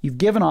 you've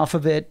given off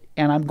of it,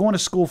 and I'm going to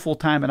school full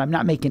time and I'm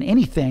not making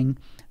anything.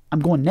 I'm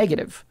going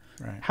negative.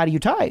 Right. How do you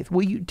tithe?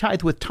 Well, you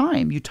tithe with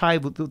time, you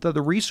tithe with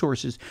other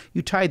resources,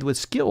 you tithe with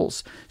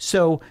skills.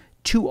 So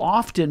too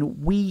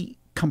often we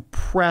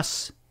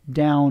compress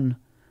down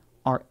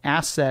our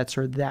assets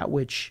or that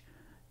which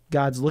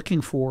God's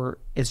looking for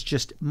is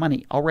just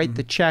money. I'll write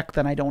the check,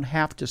 then I don't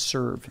have to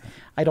serve.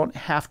 I don't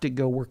have to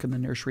go work in the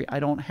nursery. I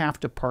don't have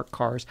to park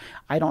cars.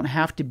 I don't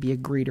have to be a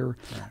greeter.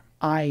 Right.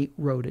 I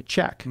wrote a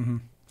check.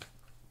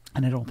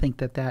 And I don't think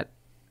that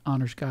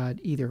honors God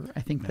either.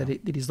 I think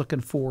that he's looking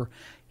for,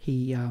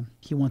 he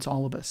wants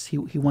all of us. He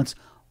wants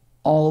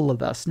all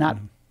of us, not,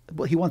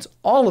 well, he wants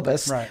all of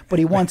us, but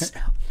he wants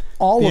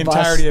all of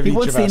us. He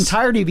wants the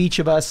entirety of each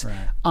of us,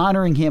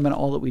 honoring him in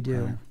all that we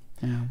do.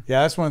 Right.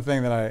 Yeah, that's one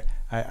thing that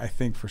I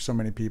think for so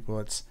many people,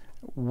 it's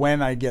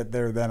when I get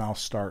there, then I'll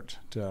start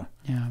to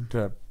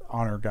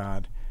honor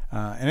God.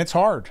 And it's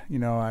hard. You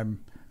know,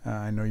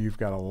 I know you've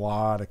got a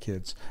lot of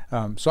kids.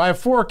 So I have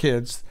 4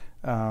 kids.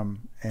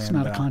 And, it's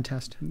not a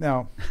contest.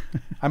 No,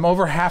 I'm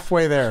over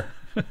halfway there,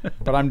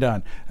 but I'm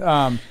done.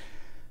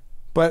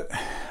 But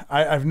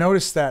I've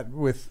noticed that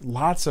with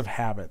lots of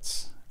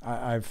habits,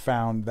 I've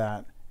found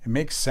that it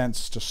makes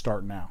sense to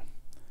start now,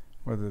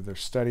 whether they're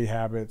study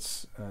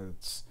habits,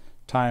 it's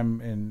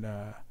time in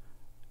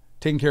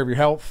taking care of your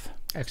health,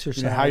 exercise,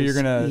 you know,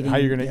 how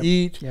you're gonna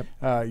eat,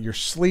 your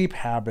sleep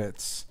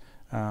habits,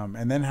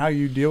 and then how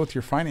you deal with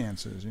your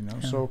finances. You know,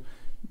 so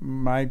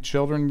my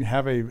children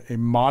have a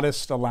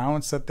modest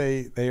allowance that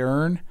they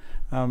earn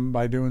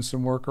by doing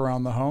some work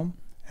around the home,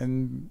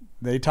 and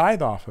they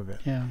tithe off of it.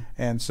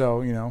 And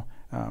so, you know,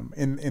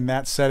 in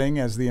that setting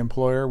as the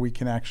employer, we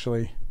can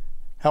actually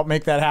help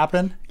make that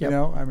happen. You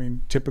know, I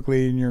mean,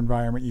 typically in your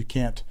environment, you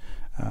can't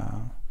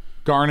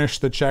garnish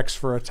the checks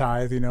for a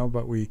tithe, you know,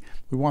 but we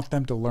want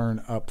them to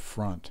learn up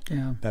front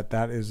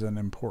that is an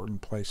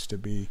important place to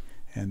be,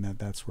 and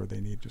that's where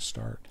they need to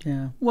start.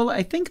 Well,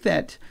 I think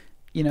that,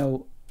 you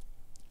know,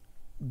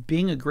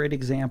 being a great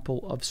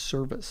example of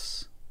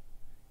service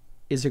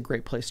is a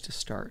great place to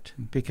start,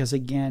 because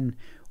again,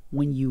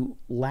 when you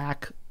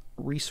lack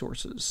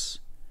resources,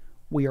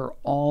 we are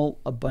all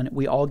abundant.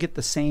 We all get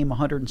the same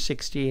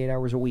 168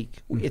 hours a week.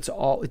 It's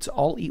all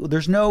equal.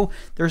 There's no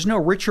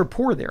rich or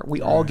poor there.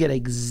 We all get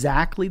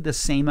exactly the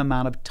same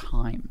amount of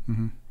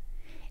time.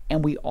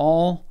 And we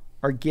all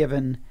are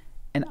given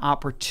an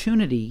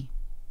opportunity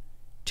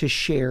to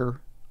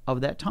share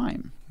of that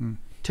time,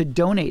 to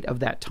donate of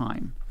that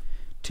time,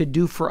 to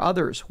do for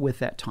others with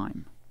that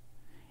time.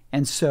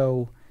 And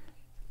so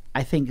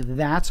I think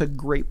that's a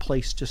great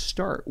place to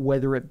start,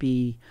 whether it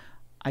be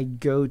I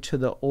go to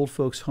the old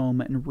folks home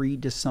and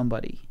read to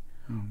somebody,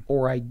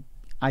 or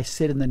I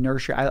sit in the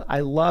nursery.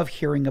 I love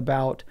hearing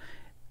about,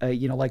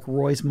 you know, like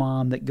Roy's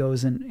mom that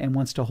goes and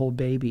wants to hold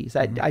babies.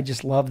 I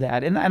just love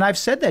that. And I've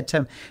said that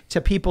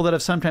to people that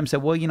have sometimes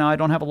said, well, you know, I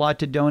don't have a lot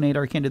to donate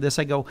or I can't do this.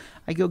 I go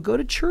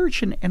to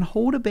church and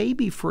hold a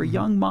baby for a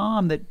young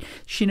mom that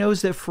she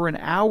knows that for an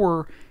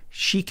hour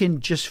she can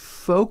just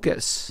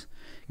focus.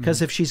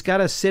 Because if she's got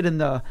to sit in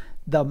the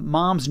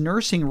mom's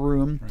nursing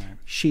room,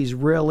 she's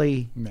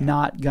really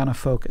not going to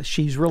focus.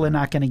 She's really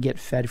not going to get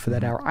fed for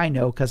that hour. I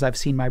know, because I've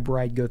seen my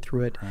bride go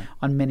through it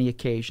on many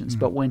occasions.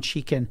 But when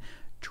she can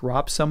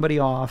drop somebody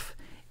off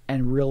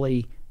and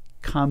really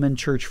come in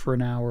church for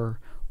an hour,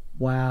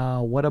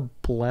 wow, what a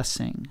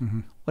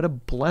blessing. What a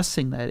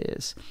blessing that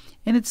is.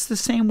 And it's the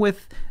same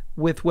with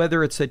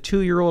whether it's a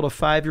 2-year-old, a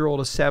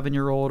 5-year-old, a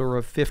 7-year-old, or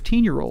a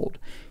 15-year-old.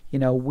 You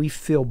know, we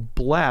feel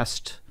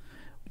blessed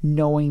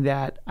knowing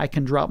that I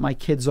can drop my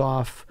kids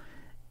off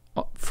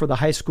for the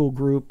high school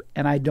group,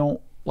 and I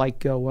don't like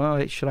go,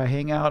 well, should I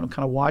hang out and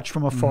kind of watch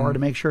from afar to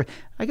make sure?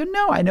 I go,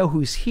 no, I know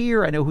who's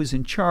here. I know who's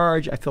in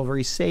charge. I feel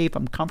very safe.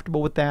 I'm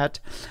comfortable with that.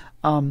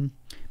 You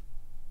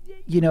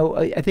know,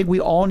 I think we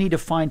all need to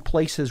find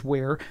places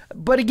where,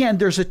 but again,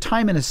 there's a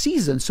time and a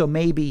season. So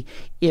maybe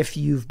if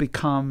you've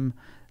become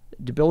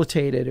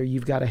debilitated or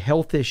you've got a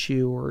health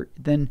issue, or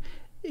then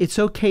it's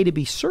okay to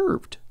be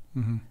served.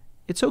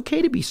 It's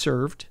okay to be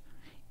served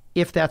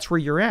if that's where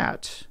you're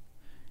at.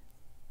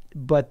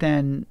 But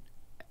then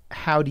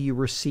how do you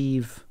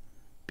receive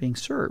being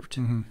served?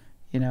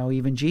 You know,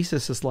 even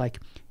Jesus is like,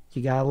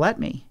 you got to let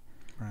me.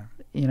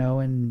 You know,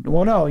 and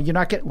well, no, you're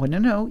not getting, well,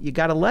 no, you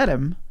got to let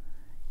him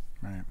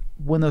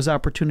when those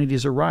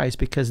opportunities arise,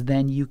 because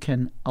then you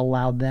can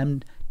allow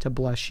them to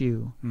bless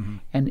you.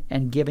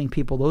 And giving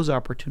people those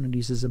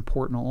opportunities is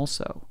important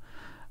also.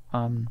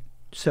 I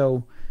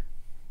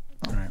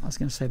was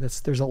going to say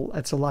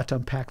that's a lot to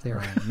unpack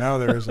there. No,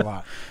 there is a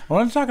lot. I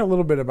want to talk a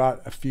little bit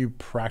about a few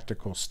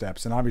practical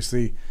steps, and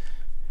obviously,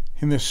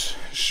 in this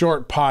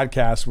short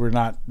podcast, we're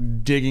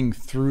not digging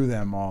through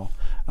them all.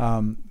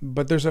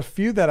 But there's a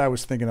few that I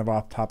was thinking of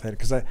off the top of the head,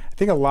 because I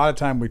think a lot of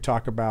time we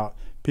talk about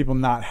people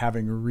not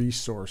having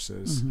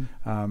resources,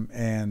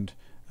 and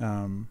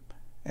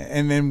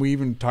then we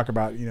even talk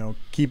about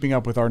keeping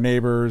up with our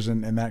neighbors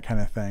and that kind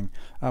of thing.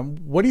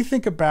 What do you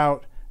think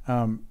about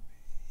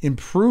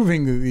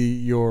improving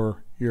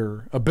your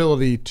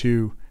ability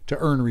to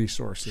earn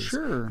resources?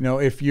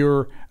 Sure. If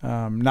you're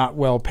not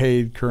well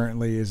paid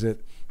currently, is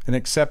it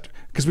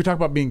because we talk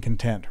about being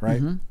content,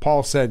 right?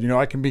 Paul said,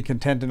 I can be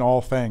content in all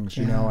things.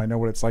 I know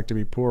what it's like to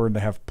be poor and to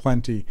have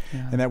plenty,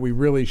 and that we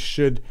really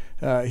should.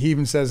 He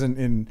even says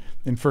in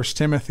 1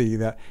 Timothy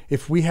that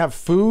if we have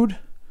food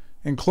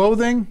and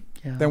clothing,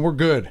 then we're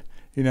good.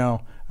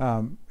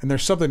 And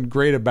there's something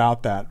great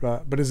about that.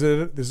 But is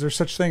there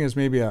such thing as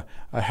maybe a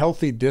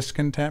healthy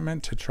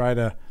discontentment to try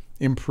to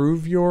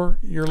improve your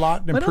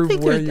lot,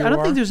 improve where you are? I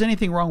don't think there's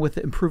anything wrong with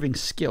improving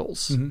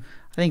skills.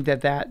 I think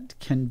that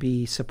can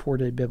be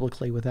supported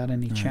biblically without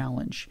any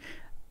challenge.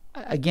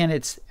 Again,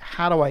 it's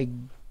how do I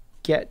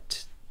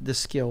get the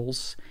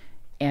skills,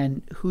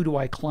 and who do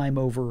I climb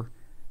over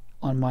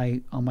on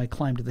my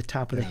climb to the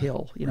top of the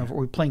hill? If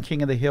we're playing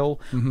King of the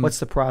Hill, what's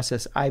the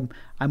process? I'm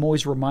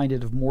always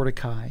reminded of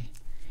Mordecai,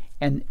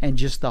 and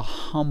just the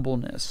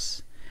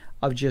humbleness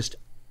of just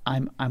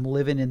I'm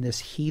living in this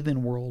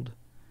heathen world,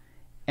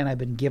 and I've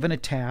been given a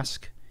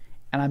task,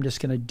 and I'm just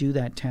going to do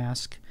that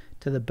task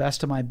to the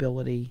best of my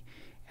ability.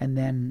 And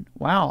then,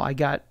 wow, I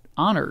got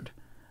honored.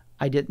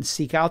 I didn't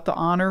seek out the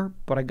honor,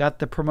 but I got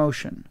the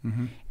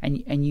promotion.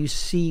 And you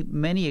see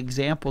many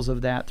examples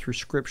of that through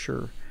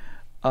Scripture,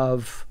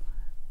 of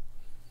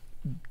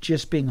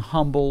just being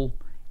humble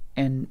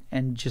and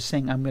just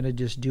saying, I'm going to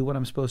just do what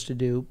I'm supposed to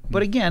do.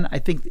 But again, I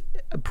think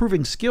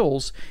improving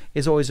skills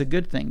is always a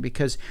good thing,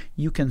 because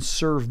you can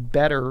serve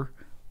better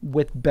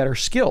with better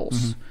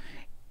skills.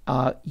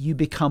 You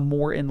become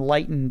more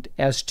enlightened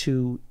as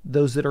to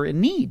those that are in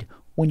need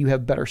when you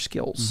have better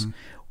skills.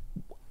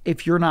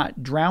 If you're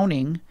not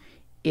drowning,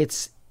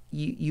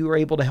 you are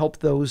able to help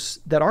those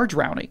that are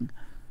drowning.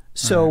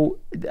 So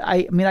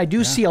I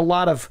do see a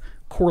lot of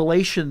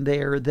correlation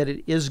there, that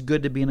it is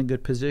good to be in a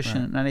good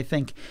position. And I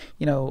think,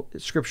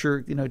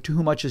 Scripture, to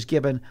whom much is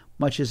given,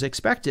 much is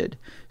expected.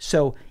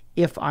 So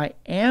if I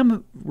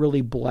am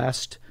really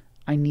blessed,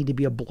 I need to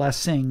be a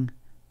blessing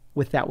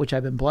with that which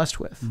I've been blessed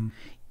with.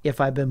 If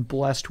I've been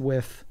blessed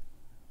with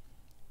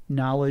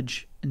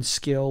knowledge and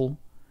skill,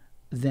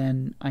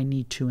 then I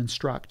need to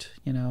instruct.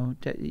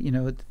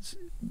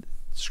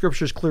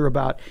 Scripture is clear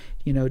about,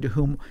 to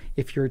whom,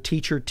 if you're a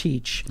teacher,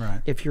 teach.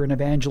 If you're an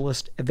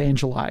evangelist,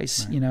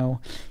 evangelize.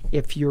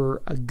 If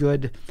you're a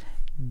good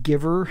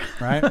giver,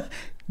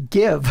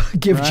 give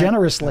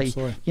generously.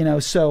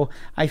 Absolutely. So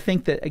I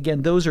think that,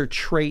 again, those are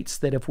traits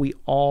that if we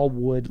all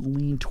would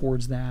lean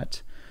towards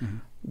that,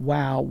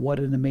 wow, what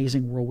an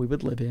amazing world we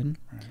would live in.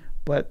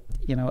 But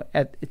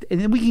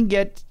and then we can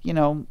get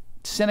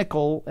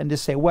cynical and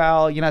just say,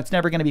 well, it's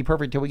never going to be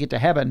perfect till we get to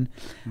heaven.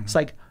 It's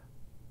like,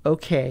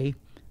 okay,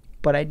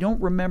 but I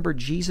don't remember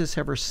Jesus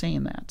ever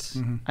saying that.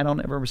 I don't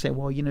ever say,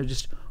 well,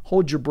 just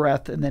hold your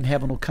breath and then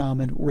heaven will come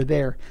and we're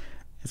there.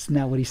 It's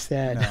not what he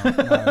said. No,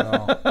 not at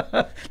all.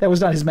 That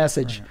was not his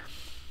message.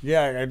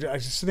 Yeah, I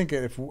just think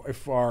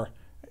if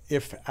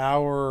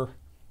our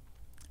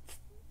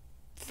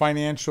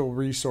financial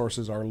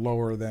resources are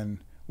lower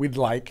than we'd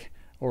like,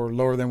 or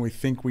lower than we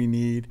think we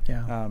need,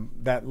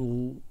 that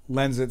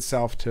lends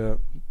itself to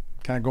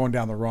kind of going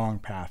down the wrong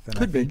path. And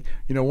I think,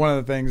 one of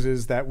the things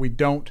is that we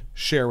don't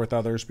share with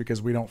others because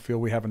we don't feel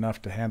we have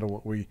enough to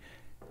handle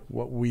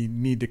what we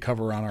need to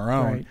cover on our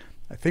own.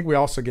 I think we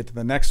also get to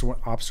the next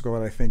obstacle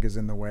that I think is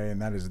in the way,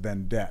 and that is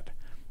then debt.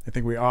 I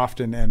think we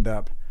often end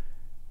up,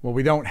 well,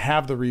 we don't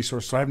have the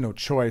resource, so I have no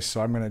choice,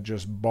 so I'm going to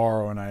just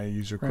borrow, and I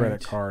use a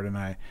credit card. And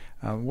I,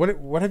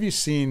 what have you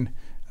seen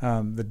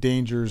the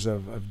dangers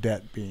of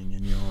debt being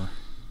in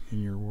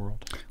your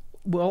world?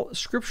 Well,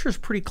 Scripture is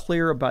pretty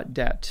clear about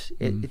debt.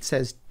 It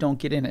says, don't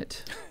get in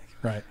it.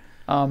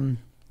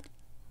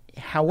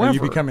 However,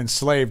 you become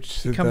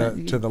enslaved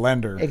to the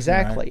lender.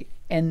 Exactly. Right?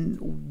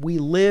 And we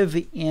live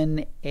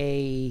in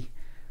a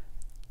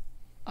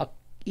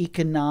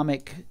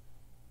economic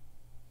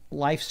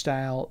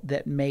lifestyle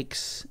that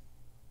makes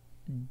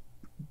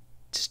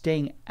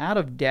staying out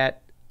of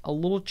debt a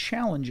little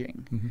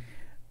challenging.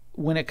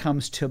 When it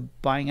comes to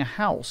buying a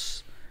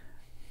house,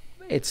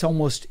 it's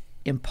almost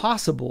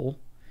impossible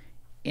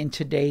in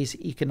today's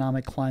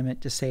economic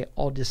climate to say,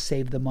 I'll just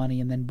save the money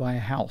and then buy a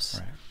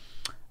house.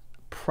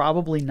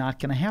 Probably not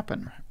going to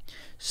happen.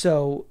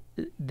 So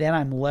then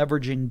I'm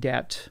leveraging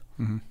debt.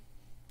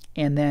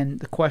 And then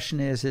the question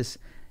is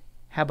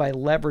have I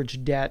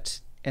leveraged debt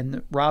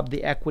and robbed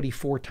the equity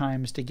 4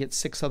 times to get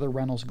 6 other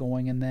rentals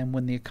going, and then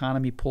when the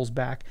economy pulls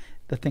back,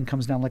 the thing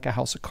comes down like a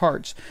house of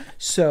cards.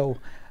 So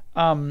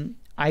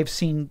I've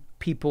seen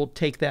people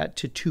take that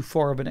to too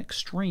far of an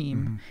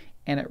extreme,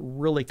 and it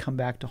really come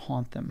back to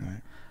haunt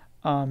them.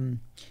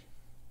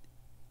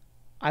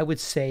 I would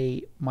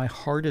say my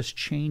heart has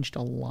changed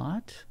a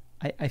lot.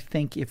 I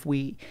think if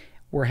we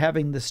were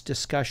having this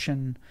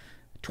discussion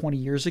 20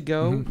 years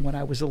ago when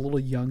I was a little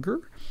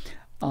younger,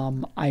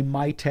 I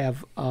might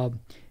have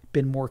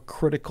been more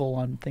critical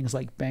on things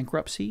like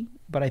bankruptcy,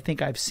 but I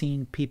think I've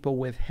seen people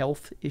with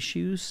health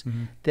issues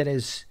that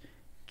has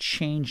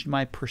changed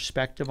my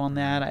perspective on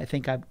that. I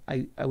think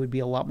I would be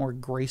a lot more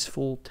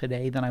graceful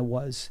today than I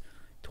was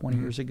 20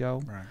 years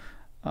ago. Right.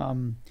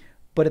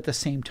 But at the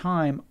same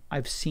time,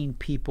 I've seen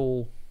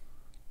people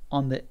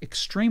on the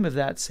extreme of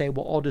that say,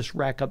 well, I'll just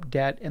rack up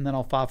debt and then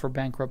I'll file for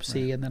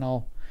bankruptcy and then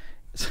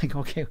it's like,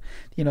 okay,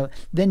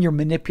 then you're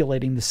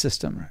manipulating the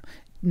system,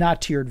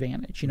 not to your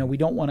advantage. We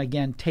don't want to,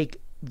 again,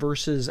 take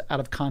verses out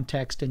of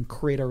context and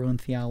create our own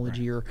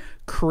theology or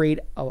create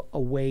a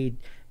way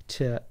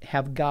to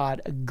have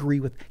God agree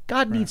with.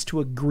 God needs to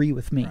agree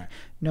with me.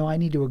 No, I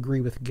need to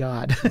agree with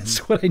God.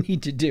 That's what I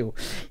need to do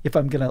if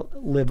I'm going to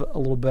live a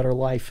little better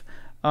life.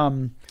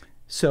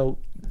 So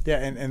yeah,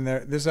 and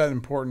this is an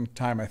important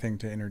time, I think,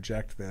 to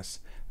interject this,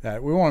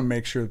 that we want to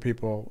make sure that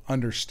people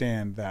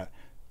understand that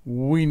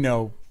we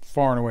know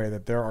far and away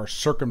that there are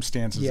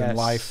circumstances in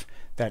life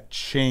that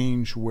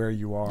change where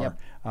you are.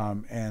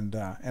 And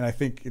I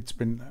think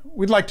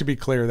we'd like to be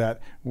clear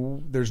that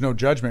there's no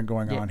judgment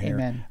going on here.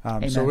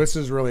 Amen. So this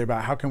is really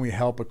about how can we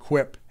help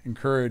equip,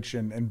 encourage,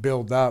 and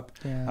build up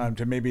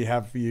to maybe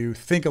have you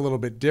think a little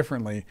bit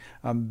differently.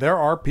 There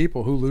are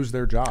people who lose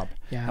their job.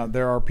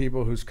 There are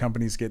people whose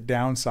companies get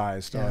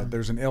downsized.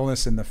 There's an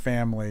illness in the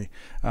family.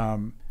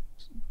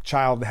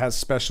 Child has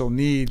special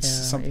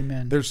needs.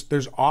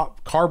 There's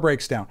car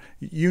breaks down.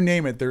 You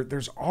name it.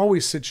 There's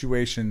always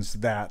situations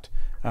that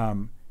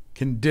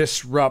can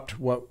disrupt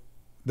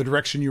the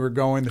direction you were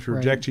going,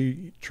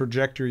 the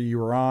trajectory you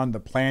were on, the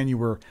plan you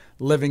were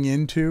living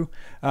into,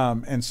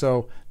 and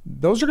so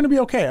those are going to be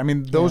okay. I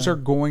mean, those are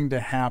going to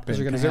happen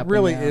because it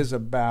really is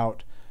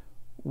about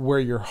where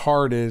your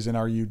heart is, and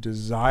are you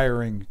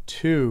desiring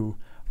to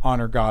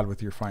honor God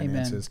with your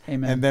finances,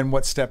 and then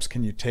what steps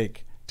can you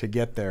take to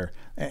get there.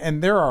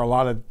 And there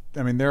are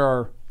there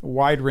are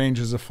wide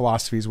ranges of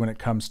philosophies when it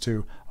comes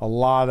to a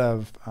lot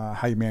of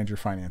how you manage your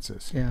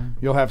finances.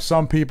 You'll have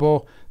some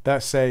people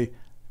that say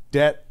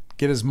get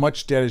as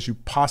much debt as you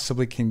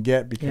possibly can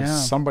get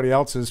because somebody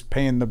else is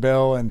paying the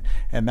bill, and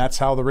that's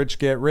how the rich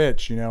get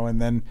rich,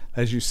 and then,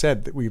 as you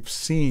said, that we've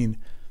seen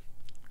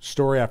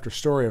story after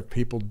story of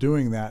people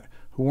doing that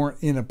who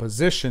weren't in a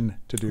position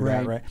to do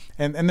that, right?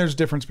 And there's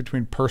difference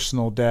between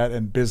personal debt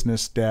and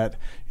business debt,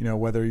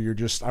 whether you're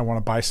just, I want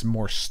to buy some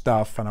more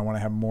stuff and I want to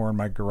have more in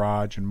my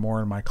garage and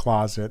more in my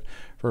closet,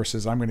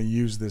 versus I'm going to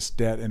use this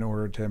debt in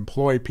order to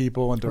employ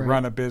people and to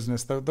run a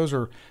business. Those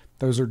are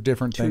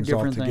different things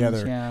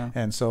altogether.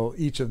 And so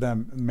each of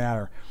them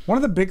matter. One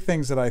of the big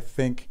things that I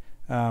think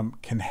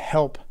can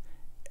help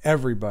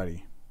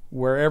everybody,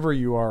 wherever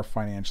you are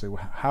financially,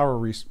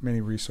 however many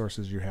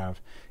resources you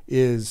have,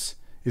 is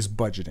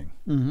budgeting.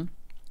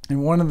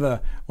 And one of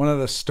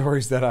the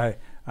stories that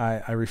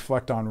I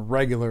reflect on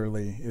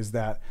regularly is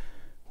that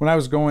when I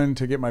was going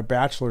to get my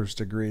bachelor's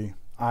degree,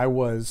 I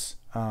was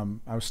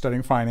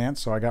studying finance,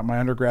 so I got my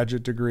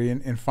undergraduate degree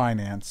in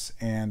finance,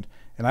 and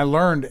I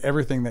learned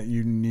everything that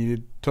you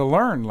needed to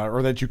learn,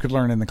 or that you could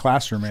learn in the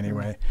classroom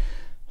anyway.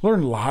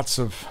 Learned lots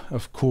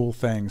of cool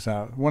things.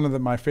 One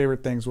of my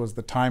favorite things was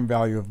the time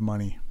value of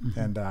money.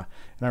 And I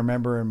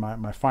remember in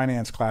my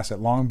finance class at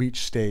Long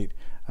Beach State,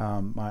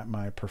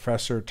 my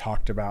professor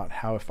talked about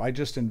how if I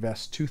just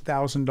invest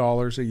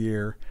 $2,000 a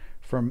year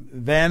from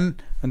then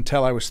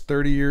until I was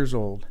 30 years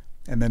old,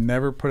 and then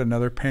never put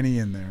another penny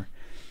in there,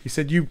 he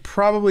said you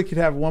probably could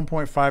have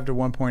 $1.5 to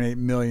 $1.8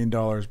 million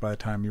by the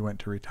time you went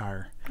to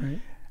retire.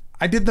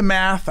 I did the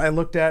math. I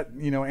looked at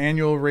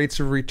annual rates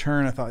of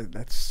return. I thought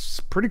that's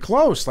pretty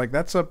close. Like,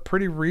 that's a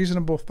pretty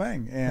reasonable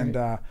thing. And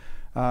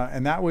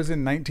that was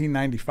in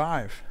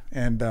 1995.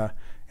 And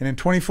in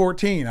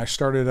 2014, I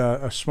started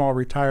a small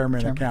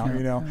retirement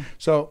account.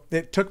 So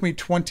it took me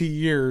 20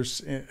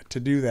 years to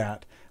do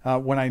that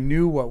when I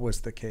knew what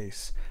was the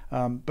case.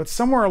 But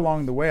somewhere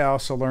along the way, I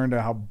also learned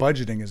how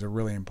budgeting is a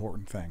really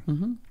important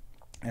thing.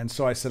 And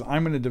so I said,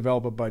 I'm going to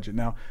develop a budget.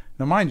 Now,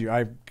 mind you,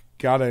 I've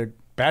got a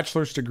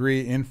bachelor's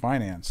degree in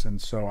finance, and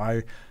so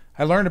I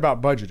learned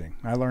about budgeting.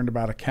 I learned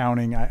about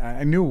accounting.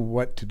 I knew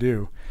what to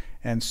do,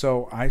 and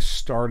so I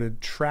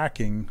started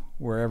tracking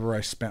wherever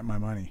I spent my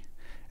money,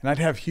 and I'd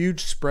have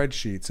huge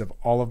spreadsheets of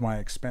all of my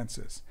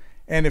expenses.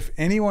 And if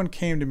anyone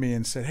came to me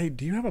and said, "Hey,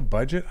 do you have a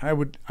budget?" I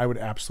would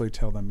absolutely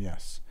tell them,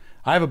 yes,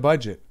 I have a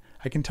budget.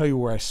 I can tell you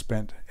where I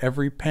spent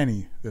every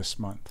penny this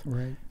month.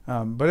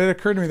 But it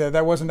occurred to me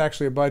that wasn't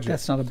actually a budget.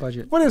 That's not a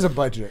budget. What is a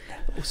budget?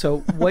 So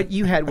what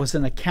you had was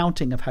an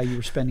accounting of how you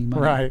were spending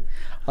money.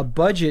 A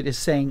budget is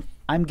saying,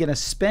 I'm going to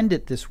spend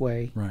it this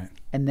way,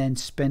 and then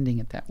spending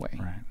it that way.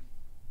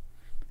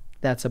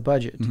 That's a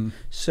budget.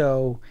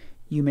 So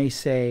you may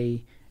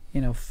say,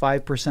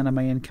 5% of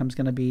my income is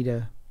going to be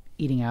to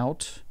eating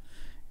out,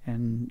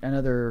 and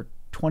another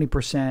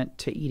 20%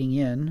 to eating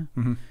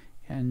in.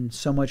 And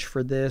so much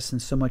for this and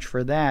so much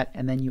for that,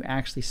 and then you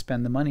actually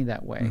spend the money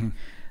that way.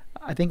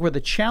 I think where the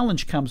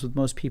challenge comes with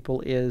most people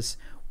is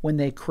when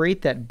they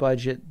create that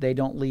budget, they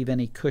don't leave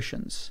any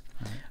cushions.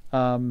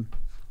 Again,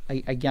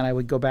 I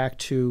would go back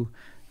to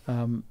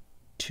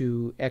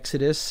to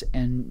Exodus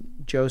and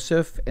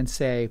Joseph and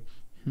say,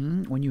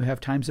 when you have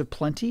times of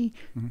plenty,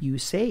 you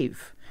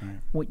save.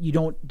 Right. You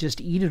don't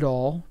just eat it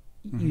all,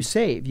 you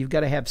save. You've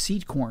got to have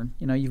seed corn.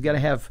 You've got to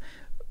have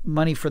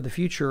money for the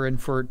future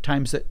and for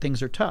times that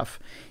things are tough.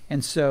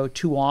 And so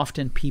too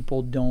often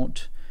people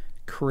don't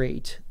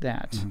create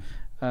that.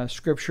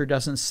 Scripture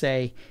doesn't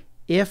say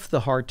if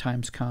the hard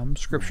times come.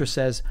 Scripture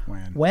says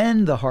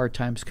when the hard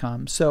times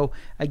come. So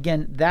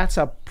again, that's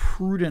a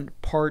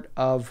prudent part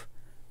of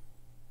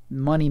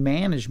money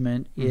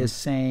management, is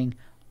saying,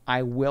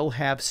 I will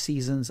have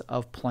seasons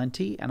of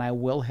plenty and I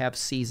will have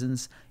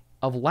seasons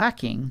of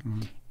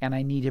lacking, and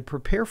I need to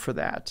prepare for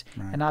that,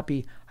 and not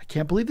be, I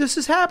can't believe this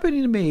is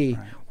happening to me.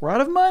 Right. We're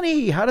out of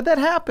money. How did that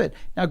happen?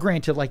 Now,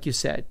 granted, like you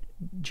said,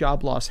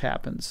 job loss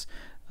happens,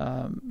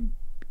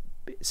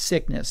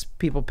 sickness,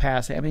 people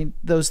pass. I mean,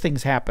 those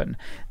things happen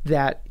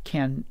that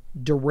can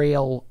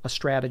derail a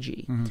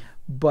strategy.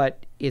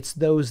 But it's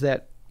those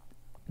that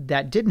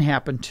didn't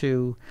happen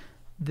to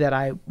that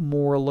I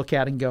more look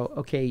at and go,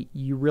 okay,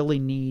 you really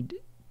need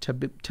to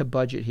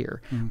budget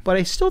here. But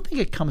I still think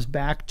it comes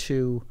back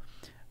to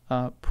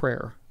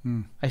prayer.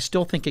 I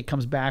still think it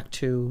comes back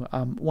to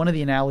one of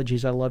the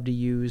analogies I love to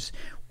use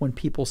when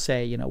people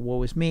say,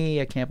 woe is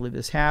me, I can't believe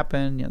this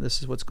happened,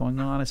 this is what's going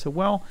on. I said,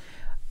 well,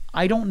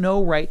 I don't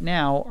know right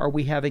now, are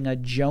we having a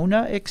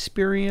Jonah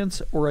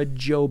experience or a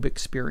Job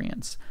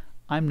experience?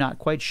 I'm not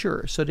quite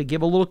sure. So to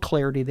give a little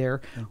clarity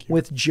there,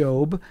 with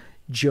Job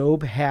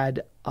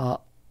had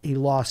he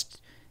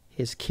lost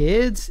his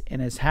kids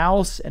and his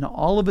house and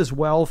all of his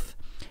wealth.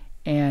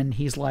 And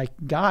he's like,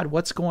 God,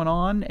 what's going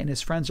on? And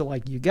his friends are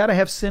like, you got to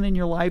have sin in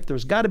your life.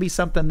 There's got to be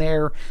something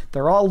there.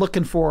 They're all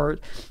looking for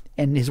it.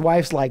 And his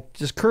wife's like,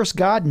 just curse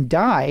God and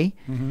die.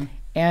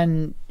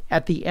 And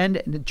at the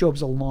end, and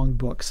Job's a long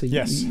book, so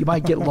you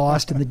might get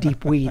lost in the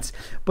deep weeds.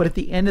 But at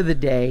the end of the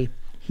day,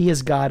 he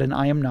is God and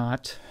I am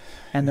not.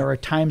 And there are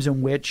times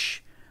in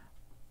which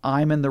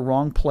I'm in the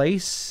wrong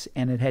place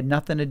and it had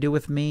nothing to do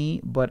with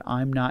me, but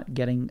I'm not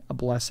getting a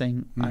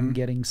blessing. I'm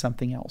getting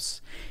something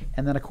else.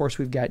 And then, of course,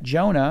 we've got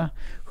Jonah,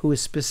 who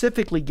is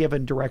specifically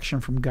given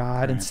direction from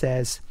God and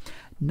says,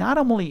 not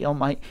only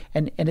am I,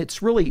 and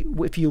it's really,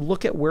 if you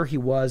look at where he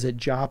was at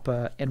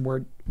Joppa and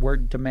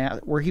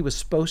where he was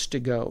supposed to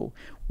go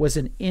was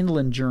an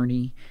inland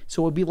journey.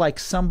 So it would be like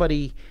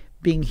somebody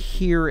being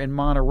here in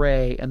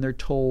Monterey and they're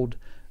told,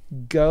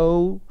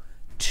 go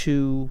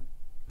to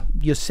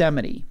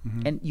Yosemite,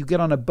 and you get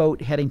on a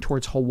boat heading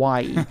towards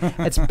Hawaii.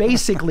 That's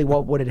basically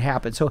what had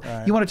happened. So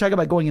you want to talk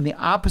about going in the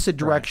opposite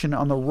direction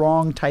on the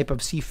wrong type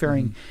of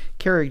seafaring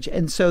carriage.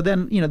 And so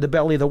then, the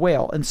belly of the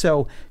whale. And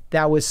so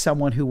that was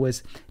someone who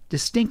was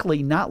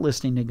distinctly not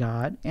listening to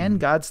God. And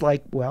God's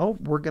like, well,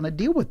 we're going to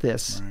deal with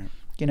this.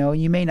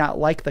 You may not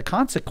like the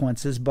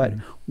consequences, but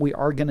we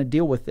are going to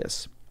deal with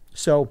this.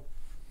 So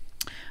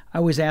I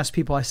always ask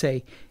people, I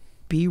say,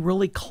 be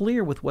really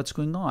clear with what's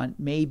going on.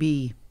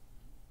 Maybe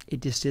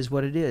it just is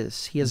what it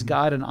is. He is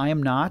God and I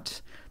am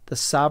not. The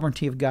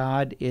sovereignty of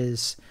God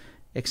is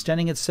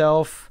extending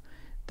itself.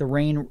 The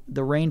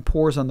rain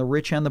pours on the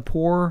rich and the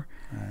poor.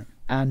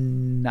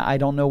 And I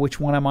don't know which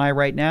one am I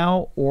right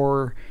now,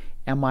 or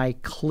am I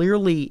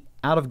clearly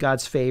out of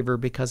God's favor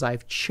because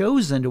I've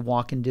chosen to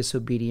walk in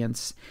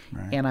disobedience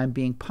and I'm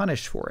being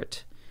punished for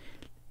it.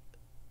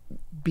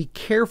 Be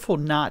careful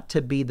not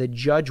to be the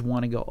judge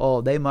one and go,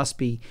 oh,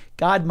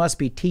 God must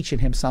be teaching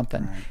him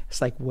something. It's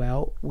like,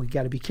 well, we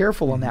got to be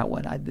careful on that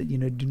one.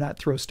 Do not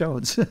throw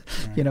stones.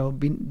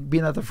 Be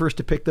not the first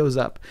to pick those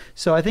up.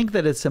 So I think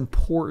that it's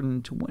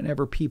important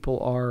whenever people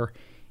are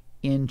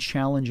in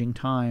challenging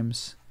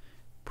times,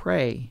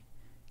 pray,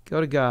 go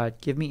to God,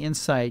 give me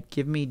insight,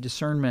 give me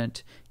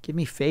discernment, give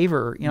me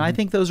favor. I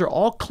think those are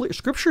all clear.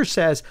 Scripture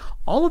says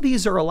all of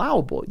these are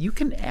allowable. You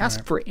can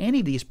ask for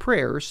any of these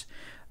prayers.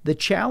 The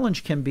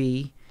challenge can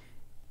be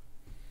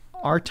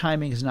our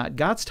timing is not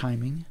God's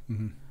timing.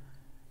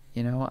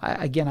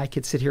 I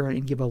could sit here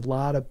and give a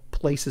lot of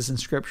places in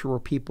Scripture where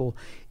people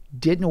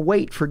didn't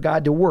wait for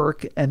God to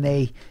work and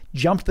they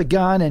jumped the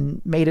gun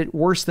and made it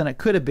worse than it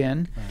could have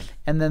been.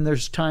 And then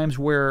there's times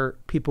where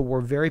people were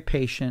very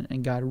patient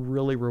and God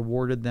really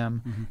rewarded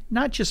them,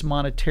 not just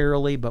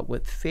monetarily, but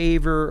with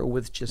favor or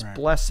with just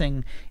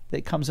blessing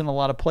that comes in a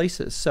lot of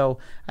places. So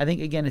I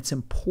think, again, it's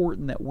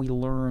important that we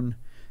learn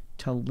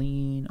to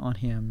lean on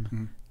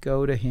him,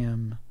 go to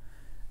him,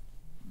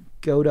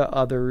 go to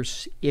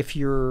others. If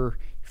you're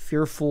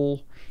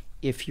fearful,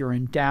 if you're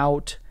in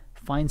doubt,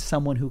 find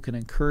someone who can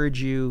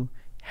encourage you,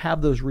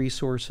 have those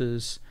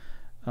resources,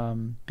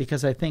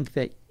 because I think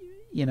that,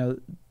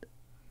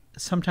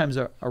 sometimes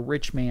a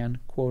rich man,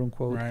 quote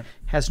unquote,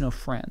 has no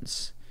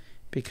friends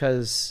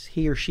because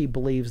he or she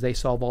believes they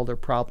solve all their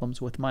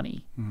problems with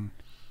money.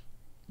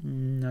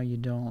 No, you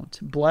don't.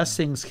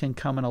 Blessings can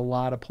come in a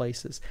lot of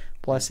places.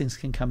 Blessings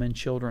can come in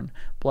children.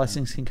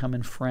 Blessings can come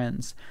in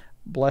friends.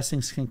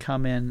 Blessings can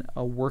come in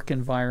a work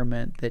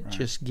environment that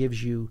just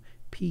gives you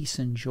peace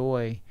and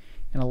joy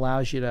and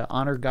allows you to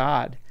honor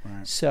God.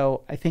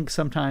 So I think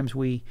sometimes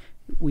we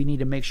need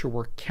to make sure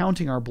we're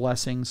counting our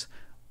blessings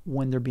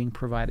when they're being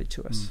provided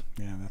to us.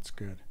 Yeah, that's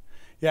good.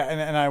 Yeah,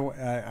 and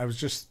I was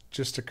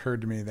just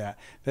occurred to me that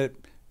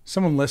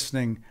someone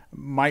listening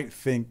might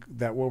think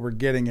that what we're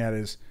getting at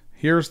is,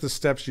 here's the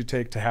steps you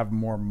take to have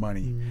more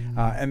money.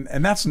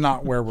 And that's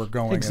not where we're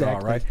going exactly.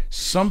 at all, right?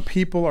 Some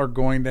people are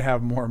going to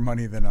have more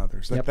money than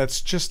others.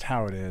 That's just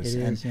how it is.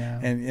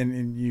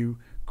 And you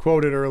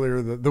quoted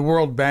earlier the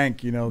World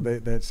Bank,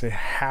 they say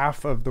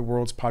half of the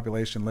world's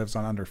population lives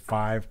on under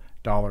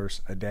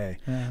 $5 a day.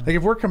 Yeah. Like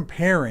if we're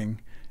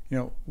comparing,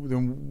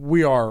 then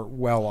we are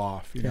well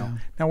off, know.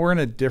 Now we're in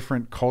a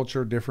different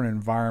culture, different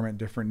environment,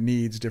 different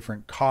needs,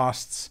 different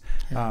costs.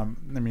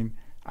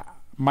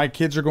 My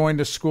kids are going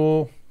to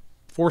school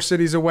 4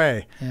 cities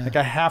away. Like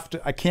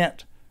I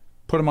can't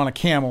put them on a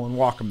camel and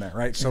walk them there,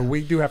 right? So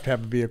we do have to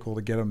have a vehicle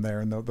to get them there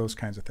and those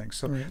kinds of things.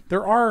 So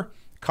there are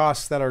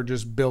costs that are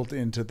just built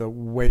into the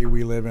way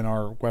we live in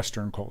our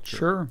Western culture.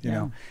 Sure. You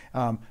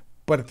know.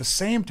 But at the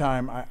same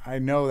time, I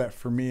know that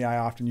for me,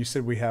 you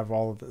said we have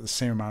all of the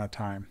same amount of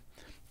time.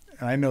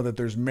 And I know that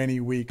there's many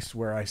weeks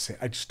where I say,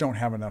 I just don't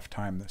have enough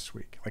time this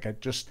week. Like I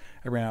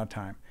ran out of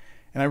time.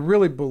 And I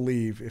really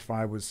believe if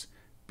I was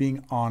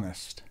being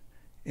honest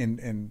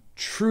and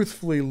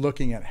truthfully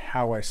looking at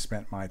how I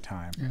spent my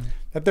time,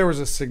 that there was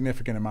a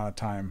significant amount of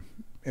time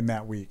in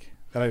that week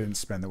that I didn't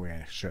spend the way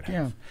I should have.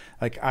 Yeah.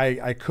 Like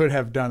I could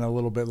have done a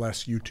little bit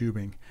less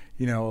YouTubing,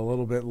 a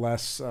little bit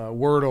less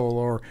Wordle,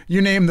 or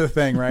you name the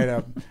thing,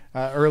 right?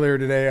 Earlier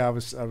today, I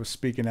was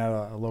speaking at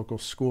a local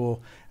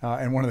school,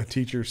 and one of the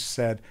teachers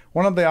said,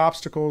 one of the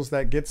obstacles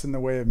that gets in the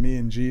way of me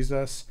and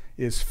Jesus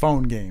is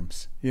phone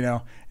games,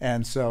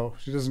 and so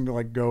she doesn't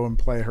like go and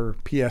play her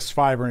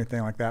PS5 or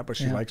anything like that, but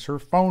she likes her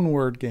phone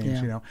word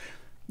games,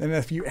 and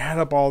if you add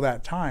up all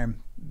that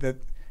time, that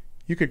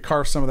you could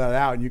carve some of that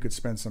out and you could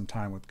spend some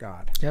time with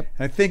God. Yep.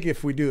 And I think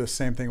if we do the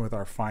same thing with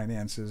our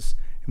finances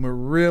and we're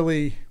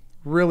really,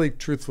 really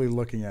truthfully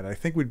looking at it, I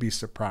think we'd be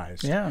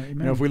surprised. Yeah,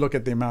 amen. If we look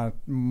at the amount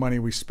of money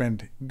we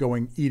spend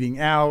eating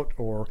out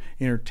or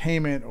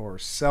entertainment or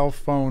cell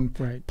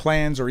phone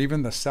plans, or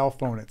even the cell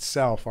phone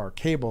itself, our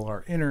cable,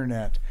 our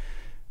internet,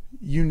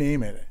 you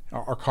name it,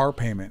 our car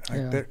payment.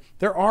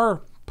 There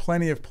are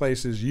plenty of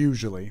places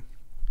usually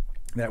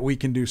that we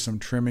can do some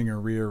trimming or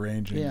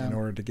rearranging in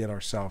order to get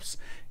ourselves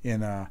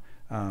in a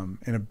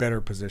better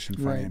position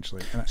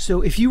financially. Right.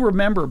 So if you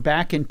remember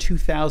back in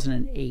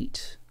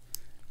 2008,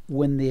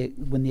 when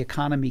the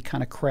economy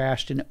kind of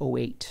crashed in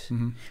 2008,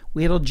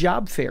 we had a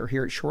job fair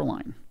here at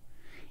Shoreline,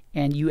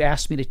 and you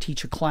asked me to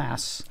teach a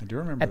class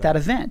at that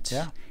event.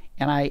 Yeah.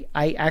 And I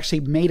actually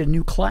made a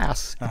new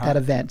class at that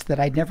event that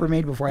I'd never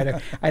made before.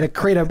 I had to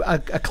create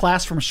a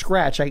class from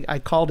scratch. I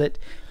called it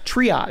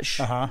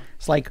Triage.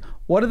 It's like,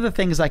 what are the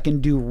things I can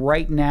do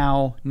right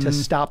now to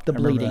stop the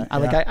bleeding?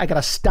 I got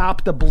to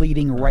stop the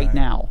bleeding right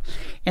now.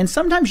 And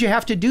sometimes you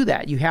have to do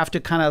that. You have to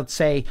kind of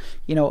say,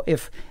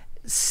 if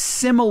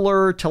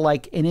similar to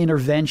like an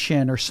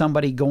intervention or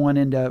somebody going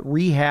into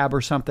rehab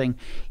or something,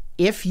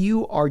 if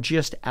you are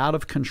just out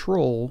of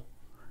control,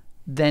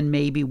 then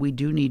maybe we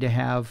do need to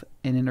have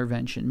an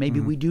intervention. Maybe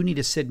we do need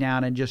to sit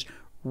down and just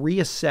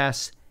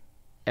reassess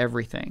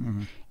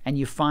everything. And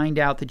you find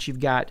out that you've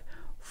got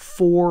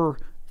 4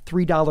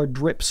 $3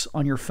 drips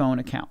on your phone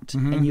account,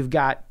 and you've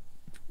got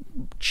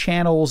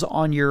channels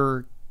on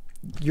your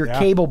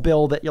cable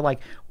bill that you're like,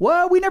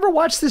 well, we never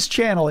watched this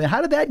channel. And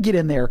how did that get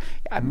in there?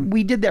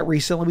 We did that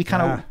recently. We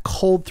kind of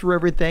culled through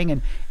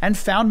everything and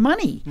found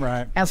money.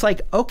 Right. And it's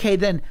like, okay,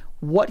 then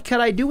what could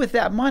I do with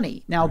that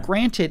money? Now,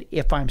 granted,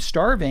 if I'm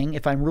starving,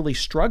 if I'm really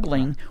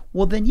struggling,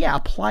 well, then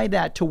apply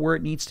that to where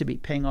it needs to be,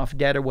 paying off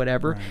debt or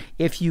whatever. Right.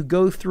 If you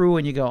go through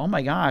and you go, oh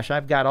my gosh,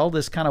 I've got all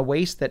this kind of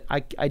waste that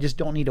I just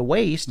don't need to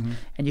waste,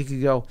 and you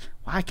could go,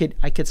 well, I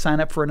could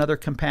sign up for another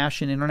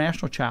Compassion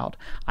International child.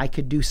 I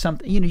could do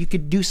something, you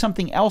could do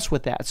something else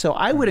with that. So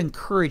I would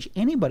encourage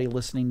anybody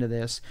listening to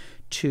this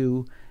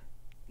to,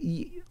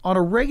 on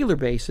a regular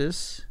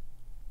basis,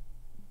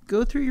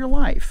 go through your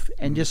life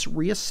and just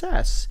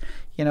reassess.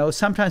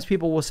 Sometimes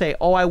people will say,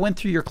 oh, I went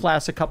through your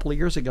class a couple of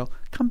years ago.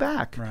 Come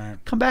back. Right.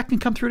 Come back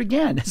and come through it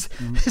again.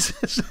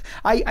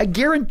 I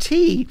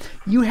guarantee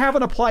you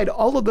haven't applied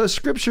all of those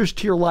scriptures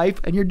to your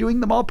life and you're doing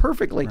them all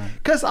perfectly,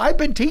 because I've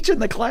been teaching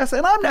the class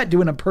and I'm not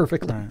doing them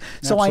perfectly. Right.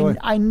 So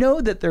I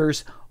know that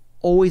there's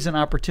always an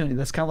opportunity.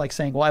 That's kind of like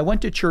saying, well, I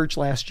went to church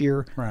last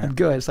year. I'm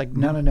good. It's like,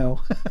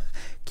 no.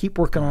 Keep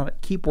working on it.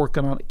 Keep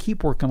working on it.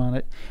 Keep working on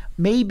it.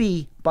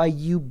 Maybe by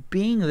you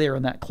being there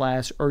in that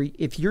class, or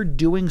if you're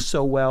doing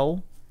so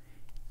well,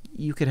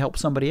 you could help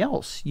somebody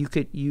else. You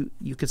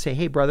could say,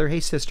 hey, brother, hey,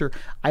 sister,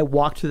 I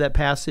walked through that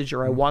passage,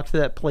 or I walked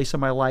through that place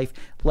in my life.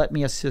 Let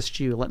me assist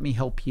you. Let me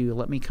help you.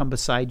 Let me come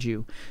beside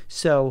you.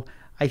 So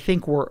I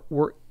think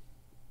we're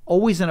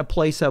always in a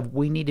place of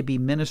we need to be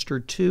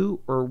ministered to,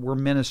 or we're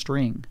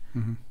ministering.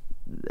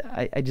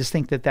 I just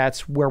think that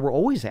that's where we're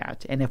always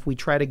at. And if we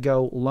try to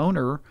go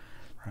loner,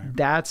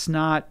 that's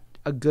not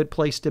a good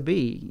place to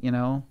be.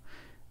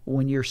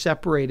 When you're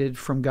separated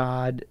from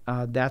God,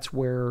 that's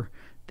where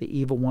the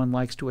evil one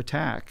likes to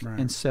attack. Right.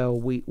 And so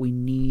we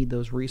need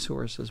those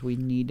resources. We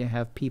need to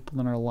have people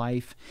in our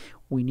life.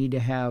 We need to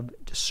have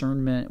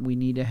discernment. We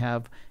need to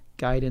have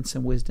guidance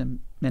and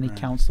wisdom, many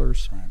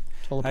counselors.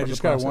 Right. I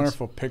just got a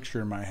wonderful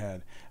picture in my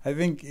head. I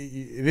think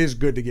it is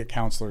good to get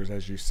counselors,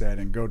 as you said,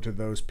 and go to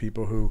those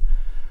people who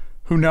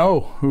know,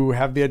 who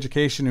have the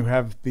education, who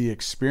have the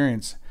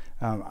experience.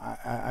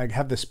 I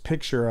have this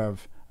picture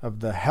of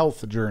the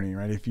health journey,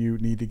 right? If you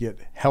need to get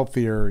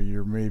healthier,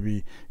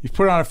 you've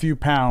put on a few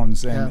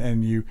pounds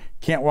and you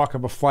can't walk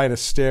up a flight of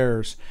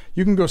stairs,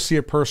 you can go see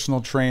a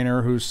personal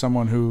trainer who's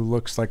someone who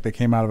looks like they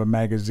came out of a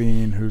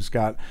magazine, who's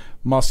got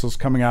muscles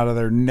coming out of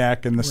their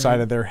neck and the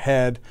side of their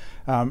head.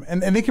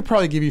 And they could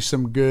probably give you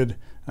some good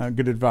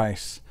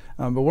advice.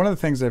 But one of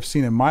the things I've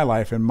seen in my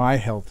life and my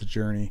health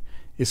journey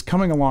is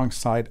coming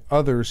alongside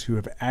others who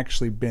have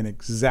actually been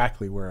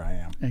exactly where I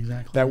am.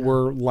 Exactly. That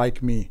were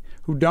like me,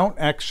 who don't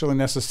actually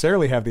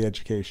necessarily have the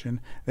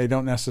education. They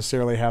don't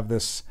necessarily have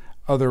this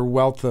other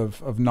wealth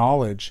of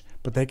knowledge,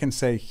 but they can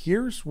say,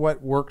 here's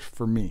what worked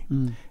for me.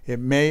 It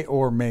may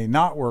or may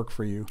not work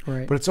for you,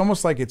 but it's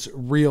almost like it's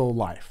real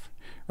life,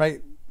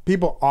 right?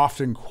 People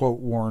often quote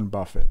Warren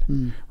Buffett,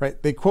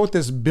 right? They quote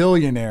this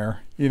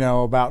billionaire,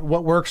 about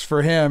what works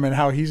for him and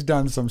how he's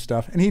done some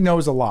stuff, and he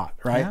knows a lot,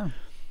 right? Yeah.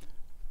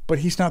 But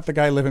he's not the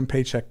guy living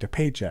paycheck to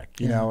paycheck,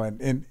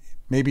 and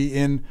maybe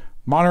in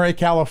Monterey,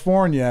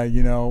 California,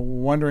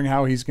 wondering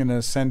how he's going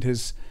to send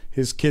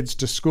his kids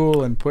to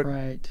school and put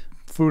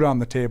food on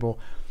the table.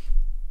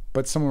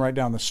 But someone right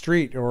down the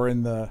street or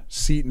in the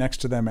seat next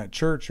to them at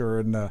church or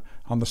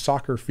on the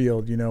soccer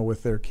field,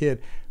 with their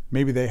kid,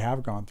 maybe they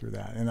have gone through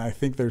that. And I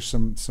think there's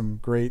some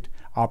great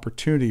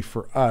opportunity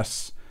for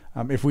us,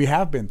 if we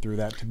have been through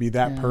that, to be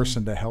that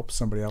person to help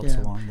somebody else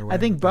along the way. I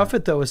think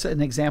Buffett, though, is an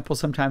example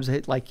sometimes,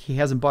 like he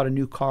hasn't bought a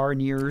new car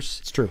in years.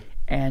 It's true.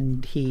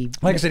 And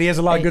like I said, he has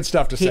a lot of good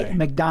stuff to say.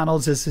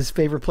 McDonald's is his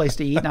favorite place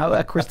to eat. Now,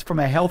 of course, from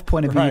a health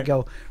point of view, you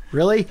go,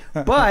 really?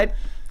 But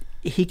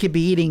he could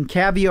be eating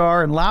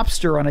caviar and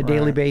lobster on a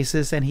daily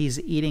basis, and he's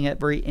eating a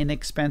very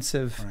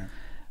inexpensive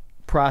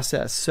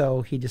process.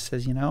 So he just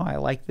says, I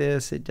like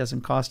this. It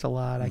doesn't cost a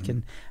lot. I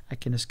can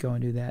just go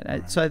and do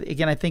that. So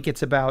again, I think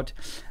it's about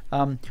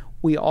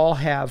we all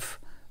have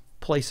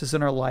places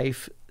in our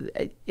life.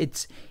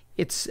 It's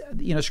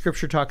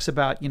Scripture talks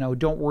about,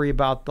 don't worry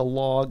about the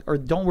log, or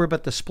don't worry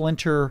about the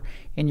splinter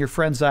in your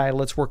friend's eye.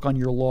 Let's work on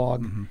your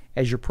log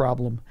as your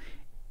problem.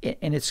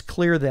 And it's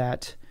clear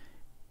that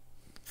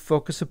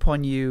focus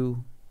upon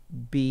you,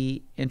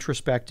 be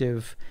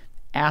introspective,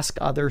 ask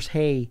others,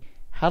 hey,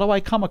 how do I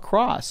come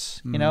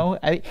across?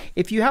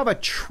 If you have a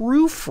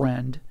true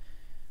friend,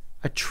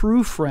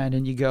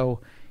 and you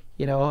go,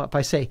 if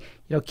I say,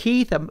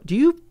 Keith, do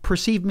you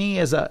perceive me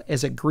as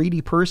a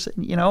greedy person?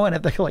 And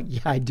if they're like,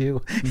 yeah, I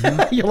do.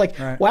 You're like,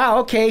 wow,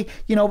 okay.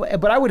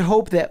 But I would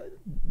hope that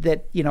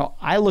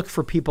I look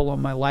for people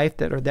in my life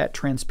that are that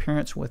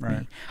transparent with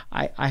me.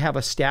 I have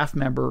a staff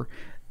member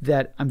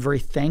that I'm very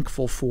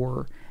thankful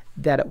for,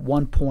 that at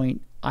one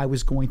point I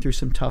was going through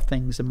some tough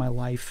things in my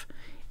life,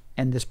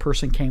 and this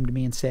person came to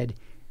me and said,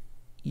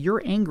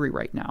 you're angry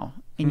right now,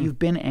 and you've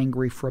been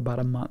angry for about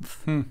a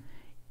month. And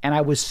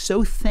I was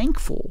so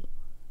thankful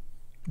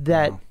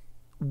that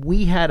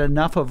we had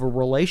enough of a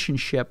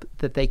relationship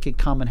that they could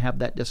come and have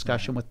that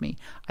discussion with me.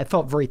 I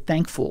felt very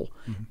thankful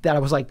that I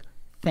was like,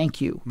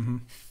 thank you.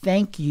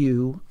 Thank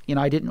you.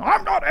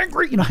 I'm not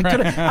angry.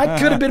 I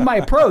could have been my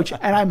approach.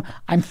 And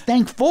I'm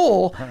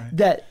thankful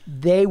that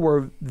they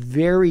were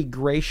very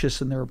gracious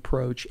in their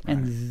approach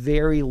and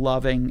very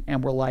loving,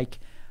 and were like,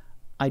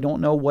 I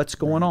don't know what's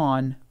going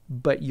on,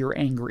 but you're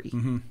angry.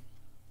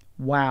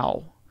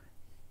 Wow.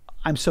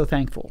 I'm so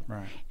thankful.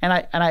 And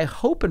I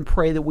hope and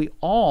pray that we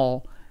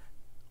all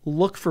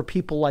look for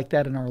people like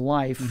that in our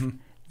life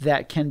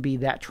that can be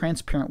that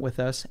transparent with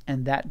us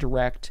and that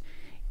direct.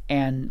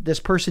 And this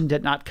person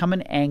did not come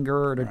in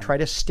anger or to try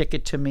to stick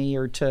it to me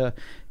or to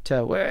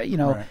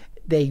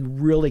they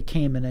really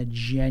came in a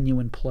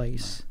genuine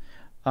place,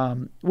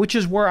 which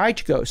is where I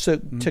go. So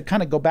to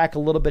kind of go back a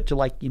little bit to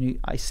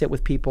I sit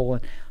with people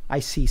and I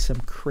see some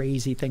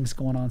crazy things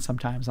going on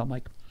sometimes. I'm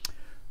like,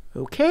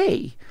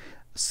 okay.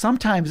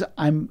 Sometimes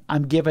I'm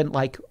given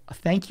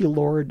thank you,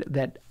 Lord,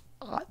 that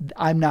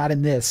I'm not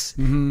in this.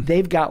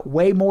 They've got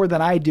way more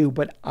than I do,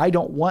 but I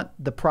don't want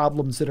the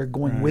problems that are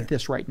going with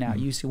this right now.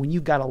 You see, when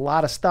you've got a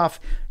lot of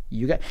stuff,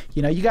 you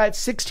got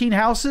 16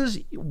 houses.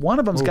 One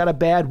of them's got a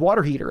bad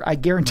water heater. I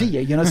guarantee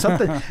you.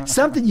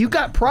 Something. You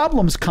got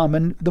problems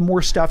coming. The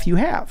more stuff you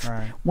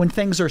have. When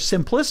things are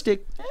simplistic,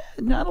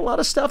 not a lot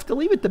of stuff to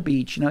leave at the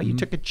beach. You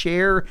took a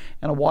chair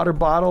and a water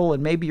bottle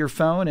and maybe your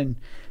phone, and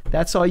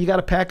that's all you got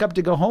to pack up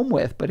to go home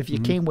with. But if you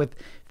came with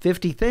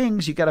 50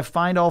 things, you got to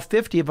find all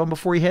 50 of them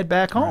before you head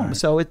back home.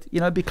 So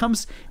it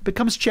becomes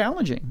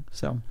challenging.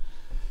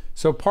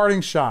 So parting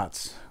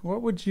shots.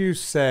 What would you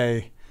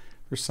say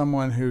for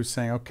someone who's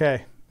saying,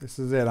 okay, this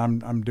is it,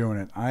 I'm doing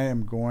it. I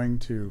am going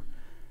to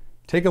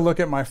take a look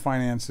at my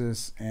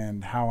finances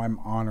and how I'm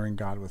honoring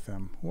God with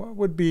them. What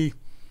would be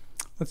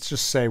let's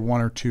just say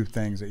one or two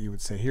things that you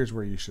would say, here's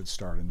where you should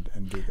start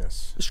and do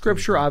this.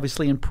 Scripture,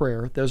 obviously, and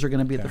prayer. Those are going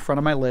to be at the front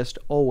of my list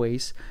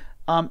always.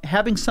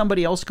 Having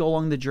somebody else go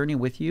along the journey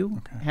with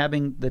you,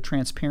 having the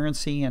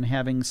transparency and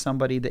having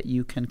somebody that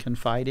you can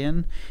confide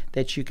in,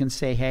 that you can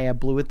say, hey, I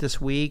blew it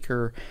this week,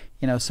 or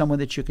someone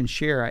that you can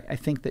share. I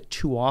think that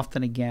too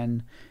often,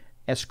 again,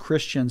 as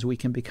Christians, we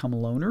can become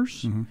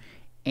loners,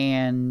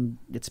 and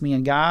it's me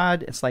and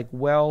God. It's like,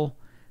 well,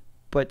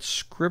 but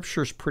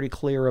Scripture's pretty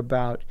clear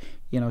about,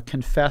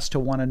 confess to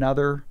one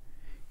another,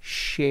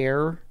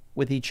 share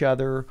with each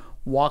other,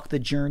 walk the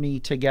journey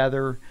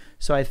together.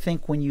 So I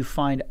think when you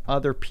find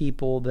other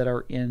people that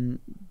are in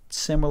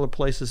similar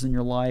places in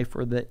your life,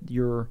 or that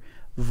you're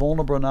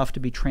vulnerable enough to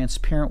be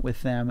transparent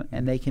with them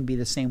and they can be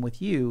the same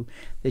with you,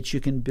 that you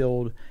can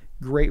build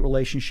great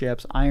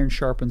relationships, iron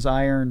sharpens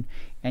iron,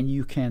 and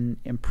you can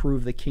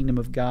improve the kingdom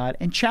of God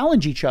and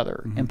challenge each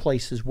other in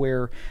places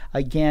where,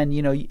 again,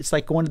 it's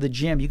like going to the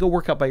gym. You go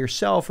work out by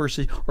yourself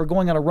or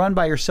going on a run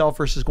by yourself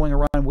versus going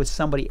around with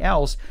somebody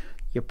else.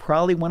 You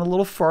probably went a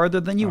little farther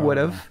than you would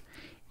have.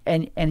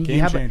 And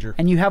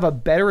you have a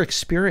better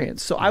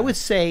experience. So I would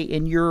say,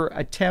 in your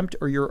attempt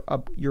or your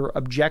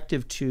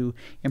objective to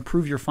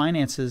improve your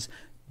finances,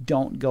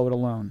 don't go it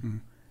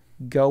alone.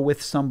 Go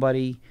with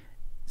somebody.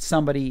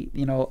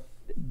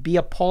 Be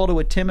a Paul to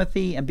a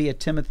Timothy and be a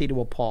Timothy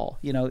to a Paul.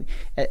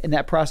 And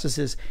that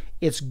process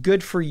it's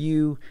good for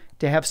you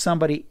to have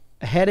somebody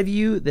ahead of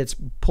you that's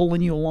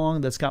pulling you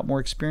along, that's got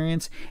more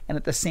experience, and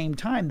at the same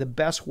time, the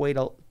best way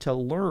to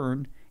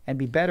learn and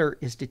be better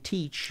is to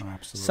teach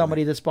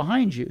somebody that's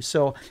behind you.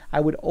 So I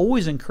would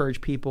always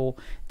encourage people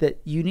that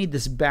you need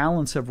this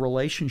balance of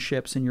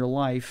relationships in your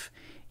life.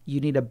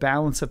 You need a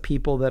balance of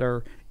people that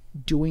are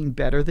doing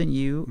better than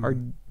you, are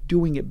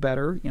doing it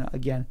better.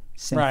 Again,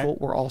 sinful.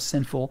 We're all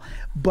sinful,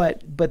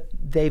 but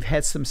they've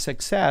had some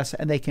success,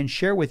 and they can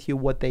share with you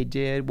what they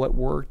did, what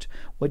worked,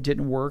 what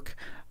didn't work,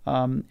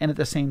 and at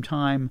the same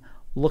time,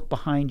 look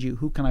behind you.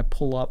 Who can I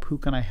pull up? Who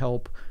can I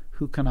help?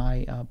 Who can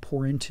I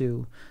pour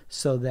into,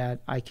 so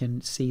that I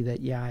can see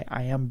that,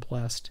 I am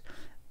blessed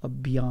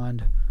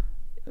beyond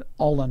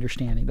all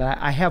understanding, that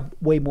I have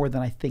way more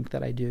than I think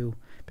that I do,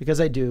 because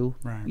I do.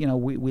 Right.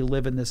 We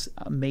live in this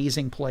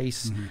amazing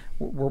place.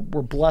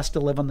 We're blessed to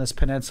live on this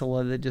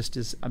peninsula that just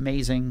is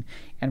amazing,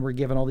 and we're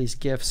given all these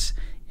gifts,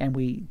 and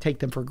we take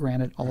them for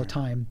granted all the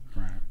time.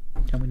 Right.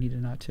 And we need to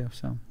not to.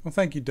 So. Well,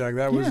 thank you, Doug.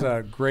 That was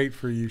great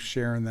for you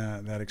sharing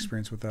that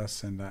experience with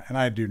us, and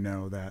I do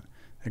know that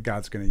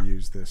God's going to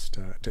use this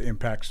to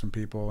impact some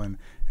people. And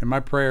my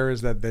prayer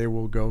is that they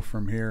will go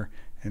from here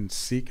and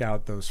seek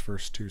out those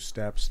first 2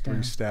 steps,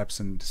 3 steps,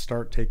 and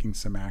start taking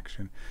some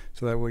action,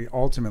 so that we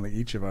ultimately,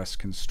 each of us,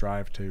 can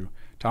strive to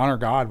honor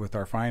God with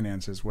our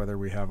finances, whether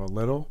we have a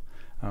little,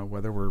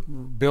 whether we're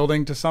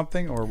building to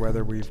something, or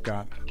whether we've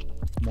got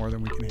more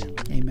than we can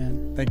handle.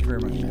 Amen. Thank you very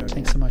much, Doug.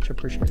 Thanks so much. I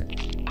appreciate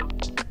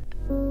it.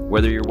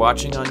 Whether you're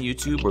watching on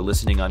YouTube or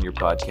listening on your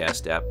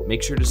podcast app,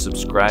 make sure to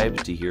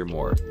subscribe to hear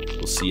more.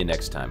 We'll see you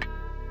next time.